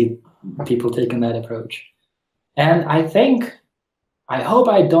when I see people taking that approach. And I hope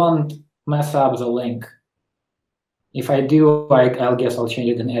I don't mess up the link. If I do, I'll guess I'll change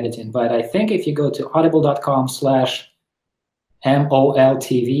it in editing. But I think if you go to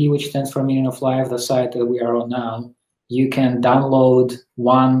audible.com/MOLTV, which stands for Meaning of Life, the site that we are on now, you can download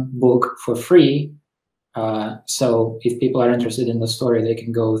one book for free. So if people are interested in the story, they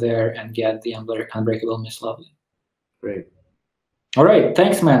can go there and get the Unbreakable Miss Lovely. Great. All right.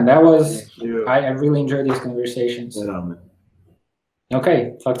 Thanks, man. That was, I really enjoyed these conversations. Right on, man.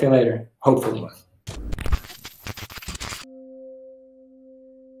 Okay. Talk to you later. Hopefully.